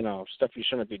stuff you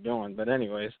shouldn't be doing. But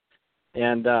anyways,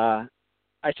 and I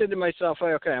said to myself,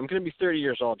 okay, I'm going to be 30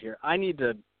 years old here. I need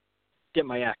to get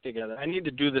my act together. I need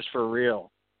to do this for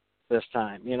real this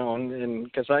time. And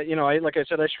because I like I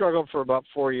said, I struggled for about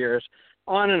 4 years.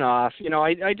 On and off,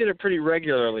 I did it pretty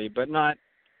regularly, but not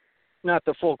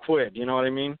the full quid. You know what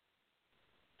I mean?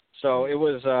 So it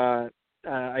was.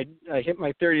 I hit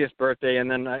my 30th birthday, and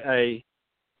then I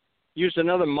used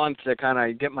another month to kind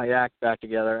of get my act back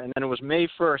together. And then it was May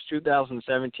 1st,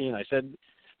 2017. I said,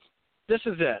 "This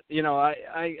is it.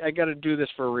 I got to do this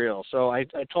for real." So I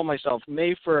told myself,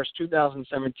 May 1st,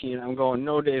 2017, I'm going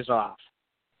no days off.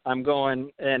 I'm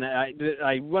going, and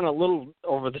I went a little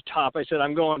over the top. I said,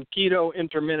 I'm going keto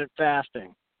intermittent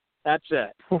fasting. That's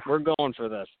it. We're going for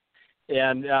this.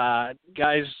 And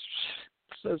guys,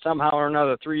 somehow or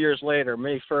another, 3 years later,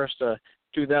 May 1st,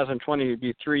 2020 would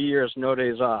be 3 years, no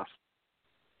days off.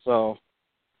 So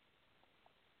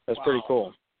that's pretty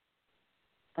cool.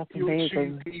 That's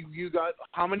amazing. You got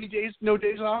how many days, no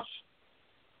days off?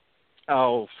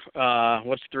 Oh,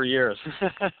 what's 3 years?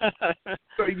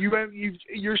 So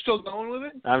you're still going with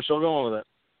it? I'm still going with it.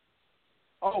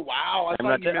 Oh wow! I'm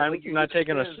not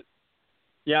taking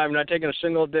a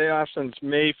single day off since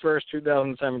May 1st,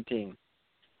 2017,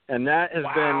 and that has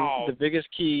been the biggest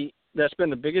key. That's been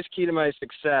the biggest key to my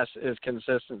success, is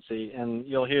consistency, and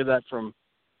you'll hear that from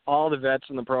all the vets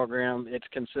in the program. It's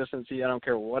consistency. I don't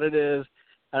care what it is.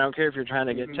 I don't care if you're trying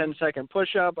to get 10-second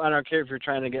push-up. I don't care if you're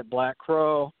trying to get black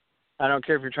crow. I don't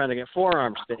care if you're trying to get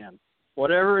forearm stand.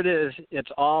 Whatever it is, it's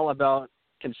all about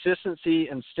consistency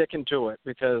and sticking to it,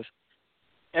 because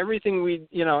everything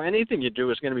anything you do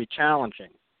is going to be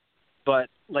challenging. But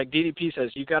like DDP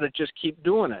says, you got to just keep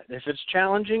doing it. If it's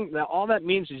challenging, all that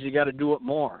means is you got to do it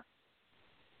more.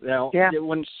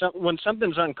 When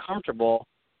something's uncomfortable,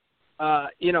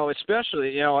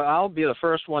 especially, I'll be the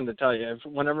first one to tell you,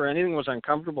 whenever anything was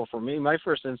uncomfortable for me, my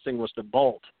first instinct was to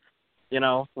bolt,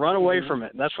 run away from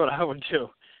it. That's what I would do.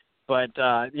 But,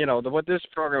 what this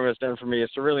program has done for me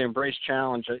is to really embrace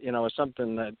challenge, as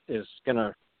something that is going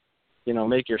to,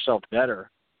 make yourself better.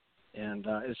 And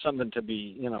it's something to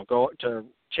be, go to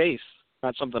chase,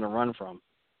 not something to run from.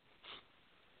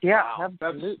 Yeah, wow,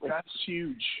 absolutely. That's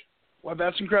huge. Well,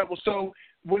 that's incredible. So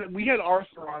when we had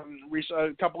Arthur on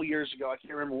a couple of years ago, I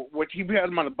can't remember what he had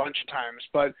him on a bunch of times,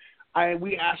 but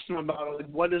we asked him about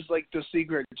what is like the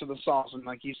secret to the sauce, and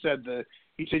like he said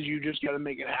you just got to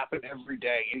make it happen every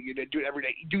day. You got to do it every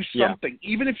day. Do something,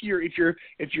 even if you're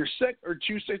sick or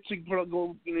too sick to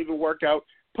go even work out.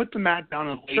 Put the mat down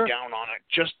and lay down on it.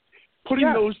 Just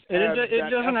putting those. And it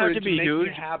doesn't have to be huge.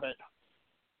 Habit.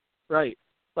 Right.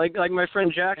 Like my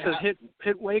friend Jack says,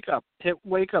 hit wake up, hit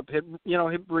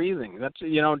breathing. That's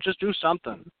just do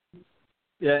something.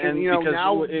 Yeah, and because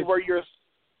now where you're.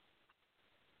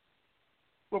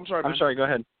 I'm sorry. I'm sorry. Go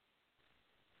ahead.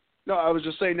 No, I was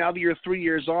just saying. Now that you're 3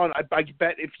 years on, I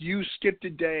bet if you skipped a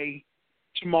day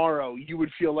tomorrow, you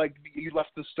would feel like you left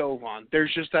the stove on.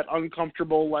 There's just that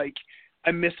uncomfortable, like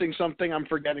I'm missing something, I'm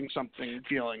forgetting something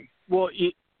feeling. Well,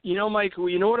 Mike,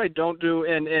 what I don't do,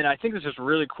 and I think this is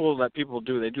really cool that people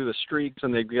do. They do the streaks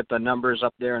and they get the numbers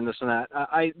up there and this and that.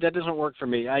 That doesn't work for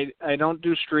me. I don't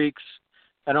do streaks.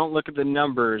 I don't look at the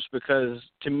numbers because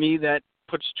to me that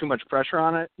puts too much pressure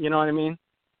on it. You know what I mean?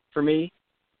 For me,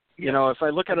 if I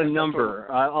look at a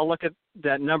number, I'll look at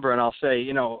that number and I'll say,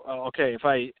 okay,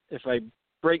 if I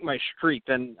break my streak,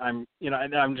 then I know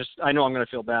I'm going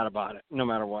to feel bad about it no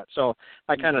matter what. So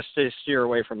I kind of steer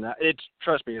away from that.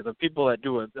 Trust me, the people that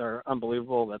do it are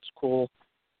unbelievable. That's cool,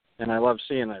 and I love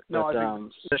seeing it. But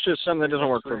it's just something that doesn't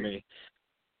work for me.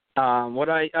 What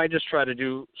I just try to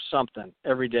do something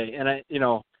every day, and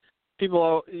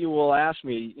people will ask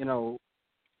me,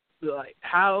 like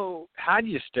how do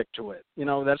you stick to it?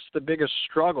 That's the biggest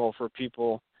struggle for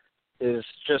people is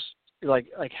just like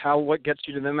what gets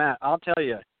you to the mat. I'll tell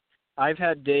you, I've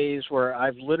had days where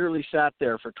I've literally sat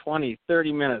there for 20,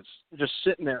 30 minutes just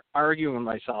sitting there arguing with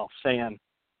myself saying,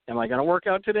 am I going to work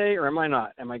out today or am I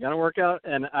not? Am I going to work out?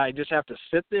 And I just have to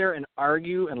sit there and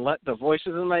argue and let the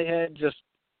voices in my head just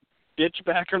bitch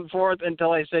back and forth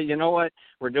until I say, you know what,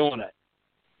 we're doing it.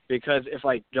 Because if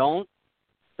I don't,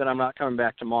 then I'm not coming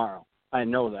back tomorrow. I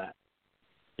know that.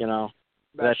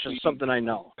 That's just something I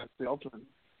know. That's the ultimate.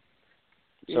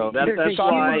 So that's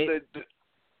why.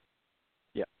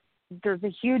 There's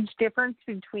a huge difference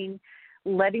between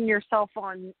letting yourself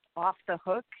off the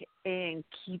hook and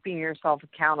keeping yourself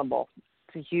accountable.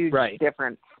 It's a huge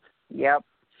difference. Yep.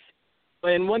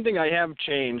 And one thing I have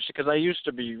changed, because I used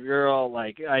to be real,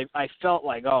 I felt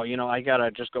like, I got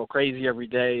to just go crazy every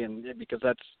day, and because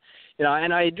that's,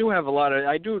 and I do have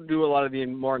I do a lot of the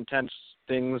more intense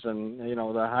things and,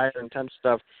 the higher intense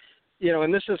stuff,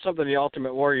 and this is something the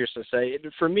Ultimate Warrior used to say.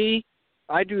 For me,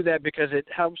 I do that because it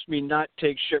helps me not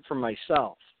take shit from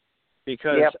myself,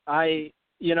 because I,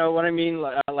 what I mean?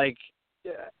 That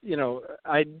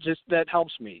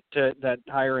helps me to that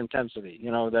higher intensity,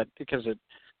 that because it,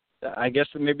 I guess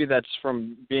maybe that's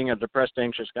from being a depressed,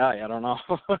 anxious guy. I don't know.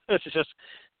 It's just,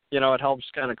 it helps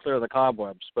kind of clear the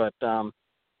cobwebs. But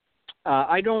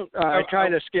I don't. I try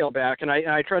to scale back, and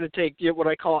I try to take what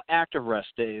I call active rest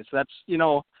days. That's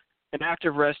an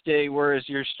active rest day, whereas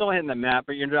you're still hitting the mat,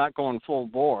 but you're not going full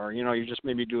bore. You're just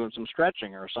maybe doing some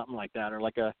stretching or something like that, or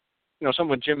like a, something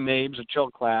with Jim Mabes, a chill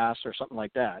class or something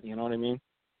like that. You know what I mean?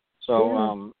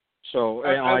 So,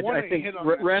 I think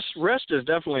rest is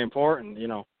definitely important.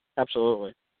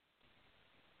 Absolutely.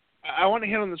 I want to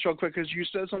hit on this real quick because you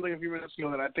said something a few minutes ago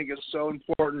that I think is so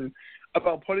important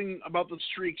about the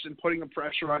streaks and putting the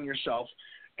pressure on yourself.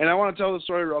 And I want to tell the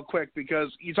story real quick because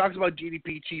you talked about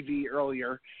DDP TV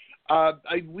earlier.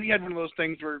 We had one of those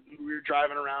things where we were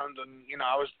driving around and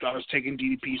I was taking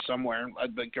DDP somewhere,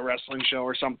 like a wrestling show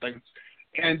or something.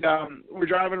 And we're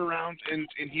driving around, and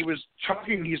he was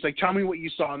talking. He's like, tell me what you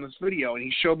saw in this video. And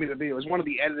he showed me the video. It was one of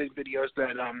the edited videos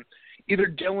that either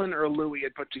Dylan or Louie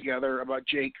had put together about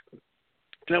Jake. And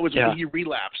that was when he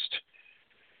relapsed.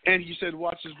 And he said,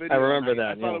 watch this video. I remember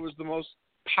that. I thought it was the most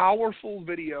powerful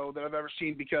video that I've ever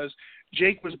seen because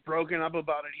Jake was broken up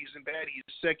about it. He's in bed. He's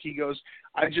sick. He goes,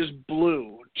 I just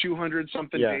blew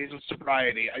 200-something days of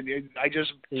sobriety. I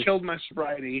just killed my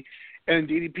sobriety. And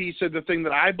DDP said the thing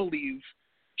that I believe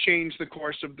changed the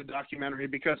course of the documentary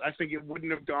because I think it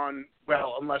wouldn't have gone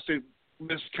well unless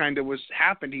this kind of was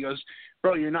happened. He goes,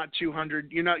 bro, you're not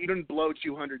 200. You didn't blow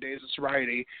 200 days of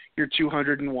sobriety. You're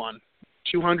 201.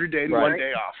 200 days, 1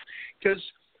 day off. Because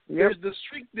There's the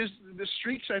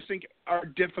streaks I think are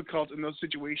difficult in those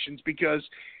situations because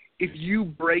if you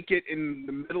break it in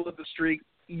the middle of the streak,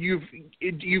 you've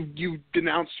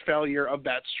denounced failure of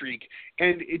that streak,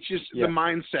 and it's just the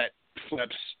mindset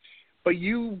flips. But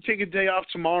you take a day off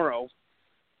tomorrow,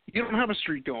 you don't have a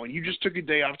streak going. You just took a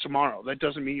day off tomorrow. That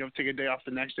doesn't mean you have to take a day off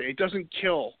the next day. It doesn't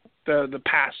kill the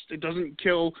past. It doesn't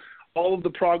kill all of the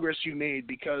progress you made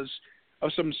because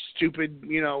of some stupid,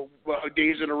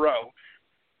 days in a row.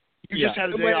 You just had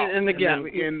a day off. And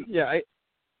again,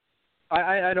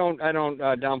 I don't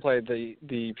downplay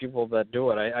the people that do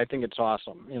it. I think it's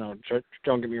awesome.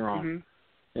 Don't get me wrong.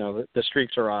 Mm-hmm. The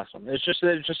streaks are awesome. It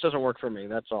just doesn't work for me.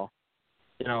 That's all.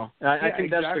 I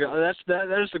think exactly.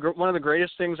 that is one of the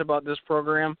greatest things about this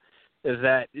program is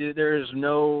that there is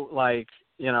no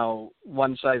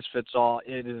one size fits all.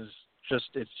 It is just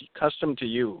it's custom to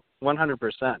you,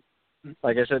 100%.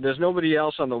 Like I said, there's nobody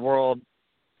else in the world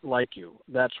like you.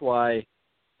 That's why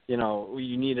you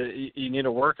need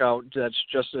a workout that's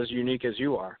just as unique as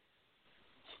you are.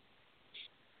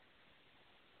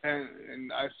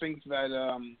 And I think that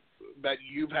that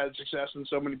you've had success and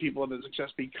so many people have had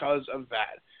success because of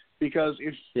that. Because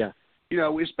if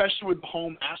especially with the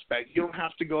home aspect, you don't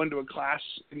have to go into a class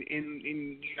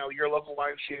in your local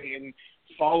YMCA and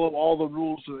follow all the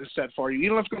rules that are set for you. You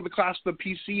don't have to go to the class of the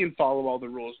PC and follow all the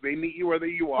rules. They meet you whether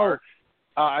you are.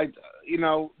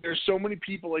 There's so many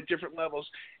people at different levels,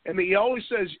 and he always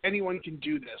says anyone can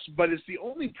do this, but it's the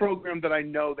only program that I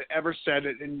know that ever said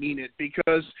it and mean it,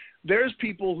 because there's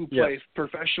people who play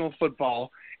professional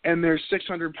football, and there's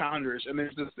 600-pounders, and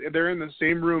they're in the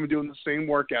same room doing the same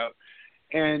workout,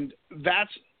 and that's,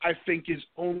 I think, is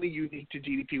only unique to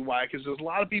DDPY, because there's a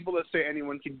lot of people that say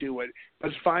anyone can do it,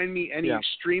 but find me any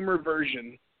extremer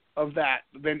version of that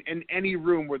than in any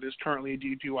room where there's currently a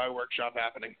DDPY workshop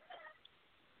happening.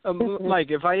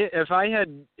 Mike, if I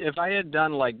had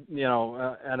done I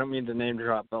don't mean to name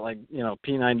drop, but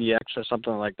P90X or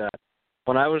something like that,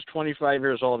 when I was 25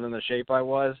 years old in the shape I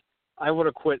was, I would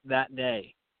have quit that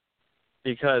day,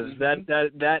 because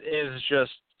that is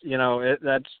just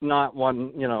that's not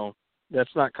one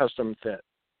that's not custom fit.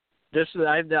 This is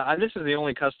the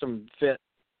only custom fit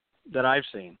that I've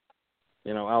seen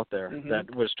out there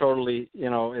that was totally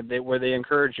where they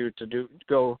encourage you to do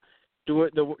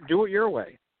it your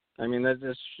way. I mean,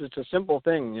 it's a simple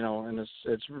thing, and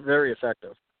it's very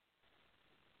effective.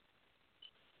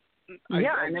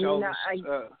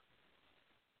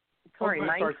 Sorry,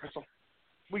 Mike. Sorry, Crystal.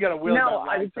 We got a wheel. No,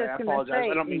 I was just going to say.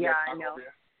 I don't mean to I know.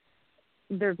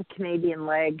 There's a Canadian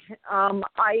leg.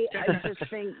 I just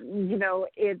think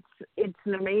it's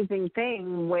an amazing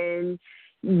thing when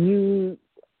you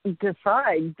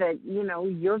decide that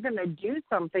you're going to do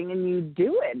something and you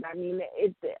do it. I mean,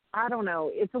 I don't know,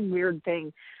 it's a weird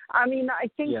thing. I mean, I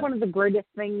think one of the greatest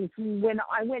things when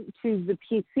I went to the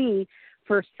PC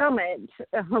for Summit,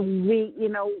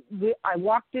 I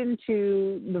walked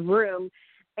into the room,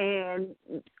 and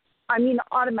I mean,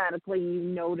 automatically you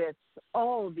notice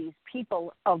all of these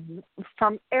people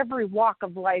from every walk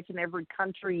of life in every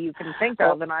country you can think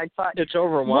of, and I thought it's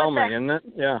overwhelming, isn't it?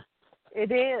 Yeah. It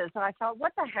is. I thought,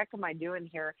 what the heck am I doing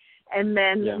here? And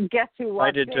then guess who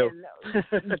walks in? I did too.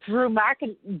 Drew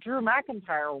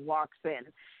McIntyre walks in.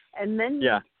 And then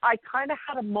I kind of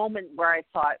had a moment where I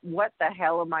thought, what the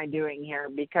hell am I doing here?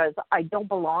 Because I don't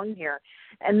belong here.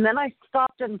 And then I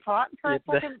stopped and thought for a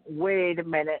second, wait a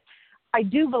minute. I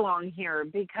do belong here,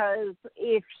 because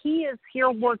if he is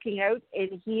here working out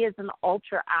and he is an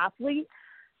ultra athlete,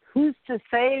 who's to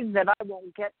say that I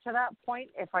won't get to that point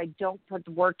if I don't put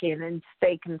the work in and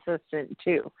stay consistent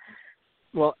too?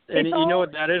 Well, and you know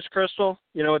what that is, Crystal?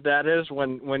 You know what that is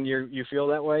when you feel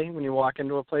that way, when you walk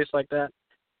into a place like that?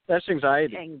 That's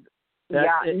anxiety.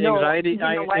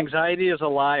 Anxiety is a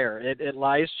liar. It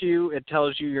lies to you. It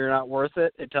tells you you're not worth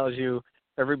it. It tells you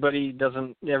everybody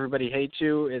hates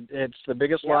you. It's the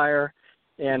biggest liar,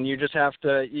 and you just have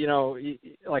to,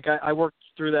 I work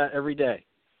through that every day.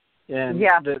 And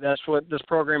that's what this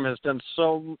program has done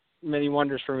so many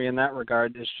wonders for me in that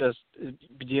regard. It's just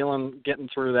getting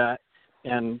through that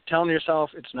and telling yourself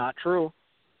it's not true.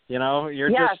 You're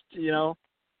just,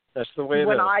 that's the way it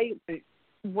is.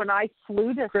 When I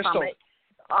flew to Crystal.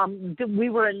 Summit, we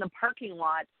were in the parking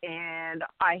lot, and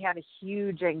I had a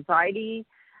huge anxiety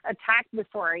attack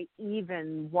before I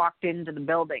even walked into the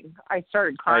building. I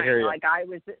started crying. I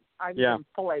was in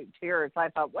full out tears. I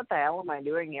thought, what the hell am I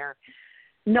doing here?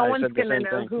 No one's going to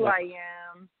know who I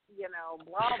am.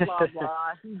 blah, blah,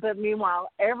 blah. But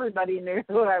meanwhile, everybody knew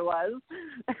who I was.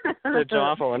 It's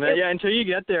awful. And until you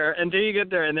get there, and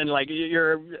then like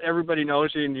everybody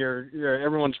knows you and you're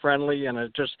everyone's friendly, and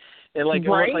it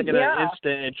almost like in an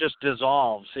instant it just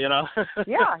dissolves, Yeah.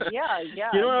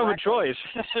 You don't have a choice,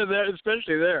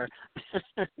 especially there.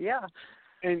 Yeah.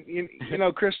 And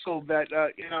Crystal, that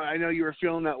I know you were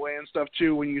feeling that way and stuff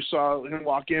too when you saw him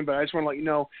walk in. But I just want to let you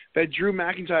know that Drew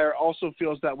McIntyre also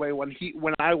feels that way when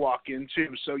I walk in too.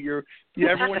 So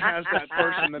everyone has that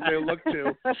person that they look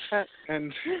to.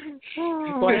 And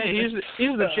well, he's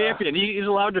the champion. He's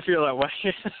allowed to feel that way.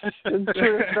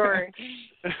 True story.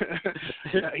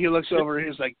 He looks over and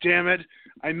he's like, "Damn it,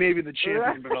 I may be the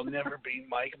champion, but I'll never be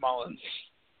Mike Mullins."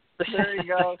 There you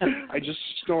go. I just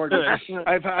snorted.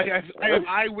 I have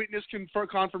eyewitness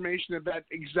confirmation that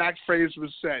exact phrase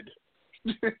was said.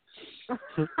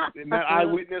 And that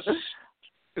eyewitness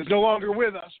is no longer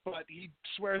with us, but he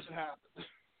swears it happened.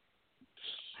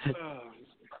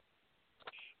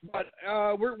 But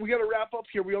we got to wrap up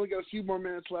here. We only got a few more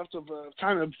minutes left of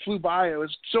time. It flew by. It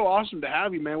was so awesome to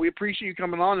have you, man. We appreciate you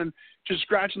coming on and just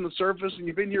scratching the surface. And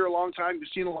you've been here a long time. You've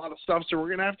seen a lot of stuff. So we're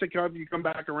going to have to have you come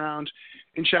back around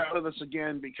and chat with us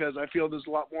again because I feel there's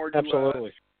a lot more to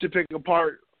pick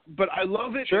apart. But I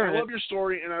love it. Sure. And I love your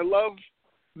story. And I love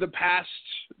the past.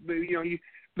 The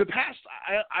past,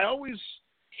 I always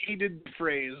hated the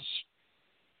phrase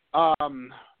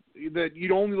that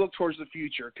you'd only look towards the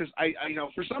future because I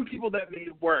for some people that may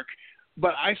work,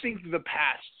 but I think the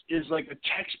past is like a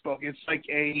textbook. It's like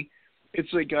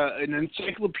an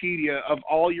encyclopedia of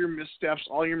all your missteps,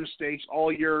 all your mistakes,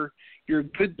 all your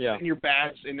good and your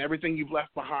bads, and everything you've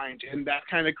left behind, and that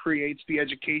kind of creates the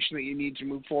education that you need to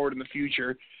move forward in the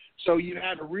future. So you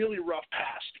had a really rough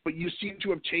past, but you seem to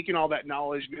have taken all that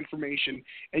knowledge and information,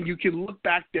 and you can look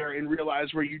back there and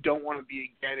realize where you don't want to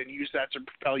be again and use that to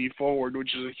propel you forward,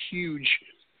 which is a huge,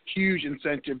 huge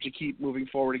incentive to keep moving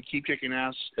forward and keep kicking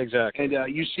ass. Exactly.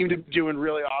 And you seem to be doing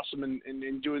really awesome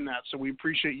in doing that. So we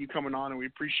appreciate you coming on, and we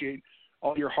appreciate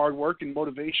all your hard work and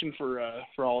motivation for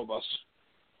all of us.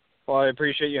 Well, I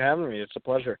appreciate you having me. It's a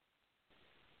pleasure.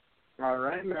 All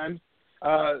right, man.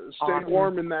 Stay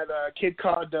warm in that Cape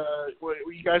Cod.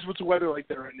 You guys, what's the weather like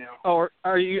there right now? Oh,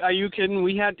 are you kidding?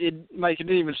 Mike, it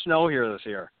didn't even snow here this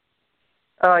year.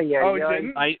 Oh yeah. Oh, it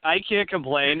didn't? I can't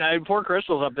complain. Poor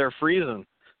Crystal's up there freezing.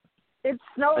 It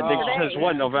snowed I think today. since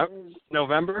what,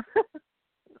 November?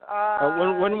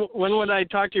 When would I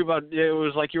talk to you about? It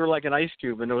was like you were like an ice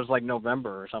cube, and it was like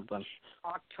November or something.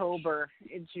 October.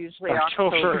 It's usually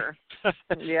October.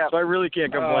 Yeah. So I really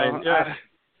can't complain.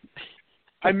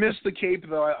 I miss the Cape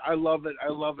though. I love it.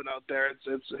 I love it out there. It's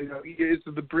it's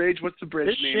the bridge. What's the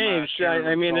bridge name? It's changed.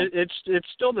 I mean, it's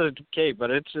still the Cape,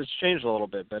 but it's changed a little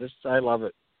bit. But I love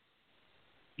it.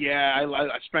 Yeah,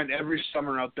 I spent every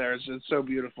summer out there. It's so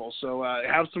beautiful. So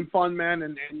have some fun, man,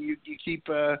 and you keep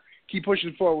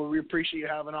pushing forward. We appreciate you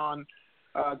having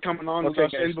coming on with us.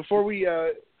 Guys. And before we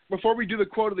do the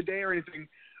quote of the day or anything.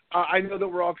 I know that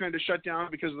we're all kind of shut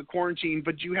down because of the quarantine,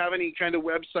 but do you have any kind of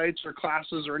websites or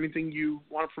classes or anything you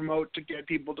want to promote to get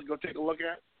people to go take a look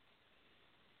at?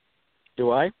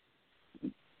 Do I?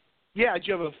 Yeah, do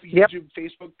you have a YouTube,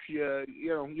 Facebook,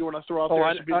 you want to throw out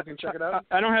there so people can check it out?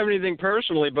 I don't have anything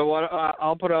personally, but what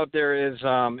I'll put out there is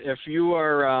if you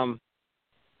are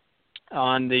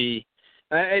on the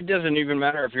it doesn't even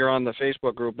matter if you're on the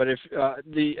Facebook group, but if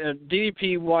the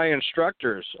DDPY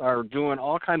instructors are doing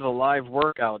all kinds of live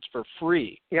workouts for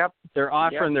free. Yep. They're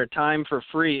offering their time for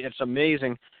free. It's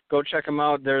amazing. Go check them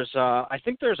out. There's I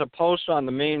think there's a post on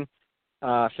the main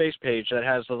face page that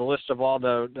has the list of all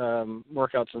the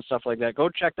workouts and stuff like that. Go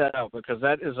check that out because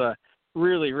that is a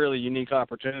really, really unique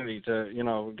opportunity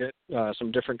to, get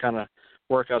some different kind of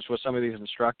workouts with some of these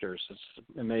instructors. It's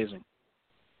amazing.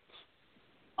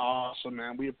 Awesome,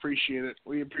 man. We appreciate it.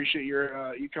 We appreciate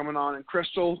you coming on. And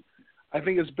Crystal, I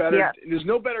think it's better. Yeah. There's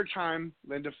no better time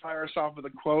than to fire us off with a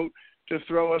quote to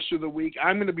throw us through the week.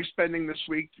 I'm going to be spending this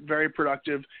week very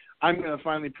productive. I'm going to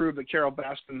finally prove that Carol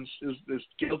Baskins is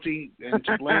guilty and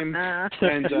to blame.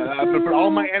 And I'm going to put all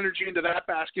my energy into that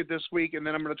basket this week, and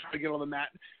then I'm going to try to get on the mat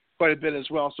quite a bit as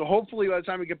well. So hopefully by the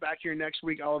time we get back here next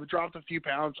week, I'll have dropped a few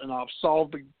pounds and I'll have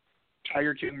solved the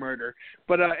Tiger King murder.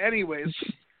 But anyways,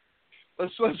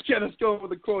 let's get us going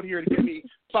with a quote here to get me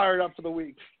fired up for the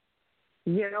week.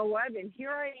 You know what? And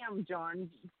here I am, John,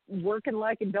 working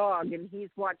like a dog, and he's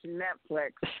watching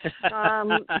Netflix.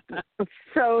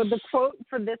 So the quote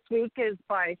for this week is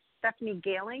by Stephanie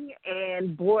Gailing,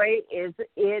 and boy, is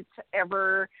it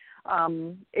ever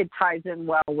it ties in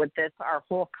well with our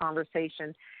whole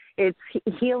conversation. It's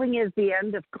healing is the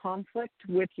end of conflict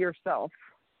with yourself.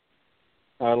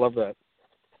 I love that.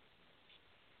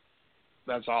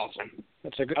 That's awesome.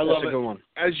 That's a good one.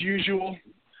 As usual,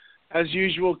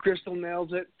 Crystal nails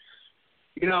it.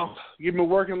 You know, you've been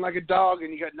working like a dog,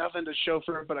 and you got nothing to show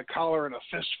for it but a collar and a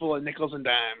fistful of nickels and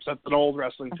dimes. That's an old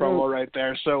wrestling promo right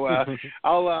there. So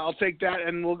I'll take that,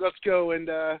 and let's go, and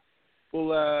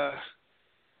we'll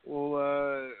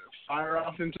fire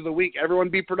off into the week. Everyone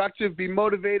be productive, be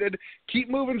motivated, keep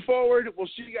moving forward. We'll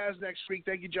see you guys next week.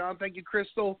 Thank you, John. Thank you,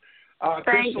 Crystal.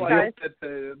 Crystal, I hope that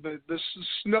the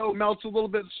snow melts a little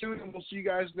bit soon, and we'll see you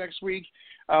guys next week,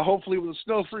 hopefully with a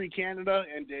snow-free Canada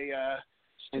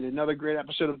and another great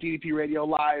episode of DDP Radio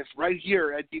Live right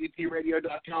here at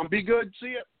ddpradio.com. Be good.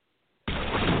 See ya.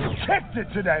 Kicked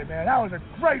it today, man. That was a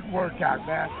great workout,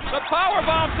 man. The power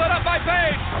bomb set up by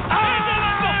Page. Into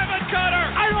the Diamond Cutter.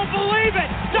 I don't believe it.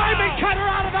 Diamond Cutter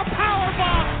out of the power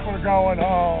bomb. We're going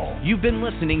home. You've been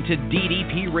listening to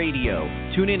DDP Radio.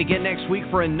 Tune in again next week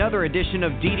for another edition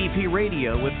of DDP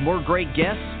Radio with more great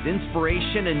guests,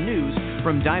 inspiration, and news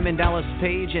from Diamond Dallas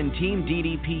Page and Team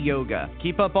DDP Yoga.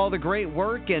 Keep up all the great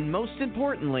work, and most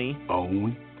importantly,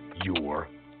 own your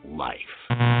life.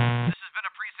 This has been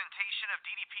a presentation of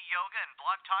DDP Yoga and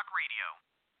Blog Talk Radio.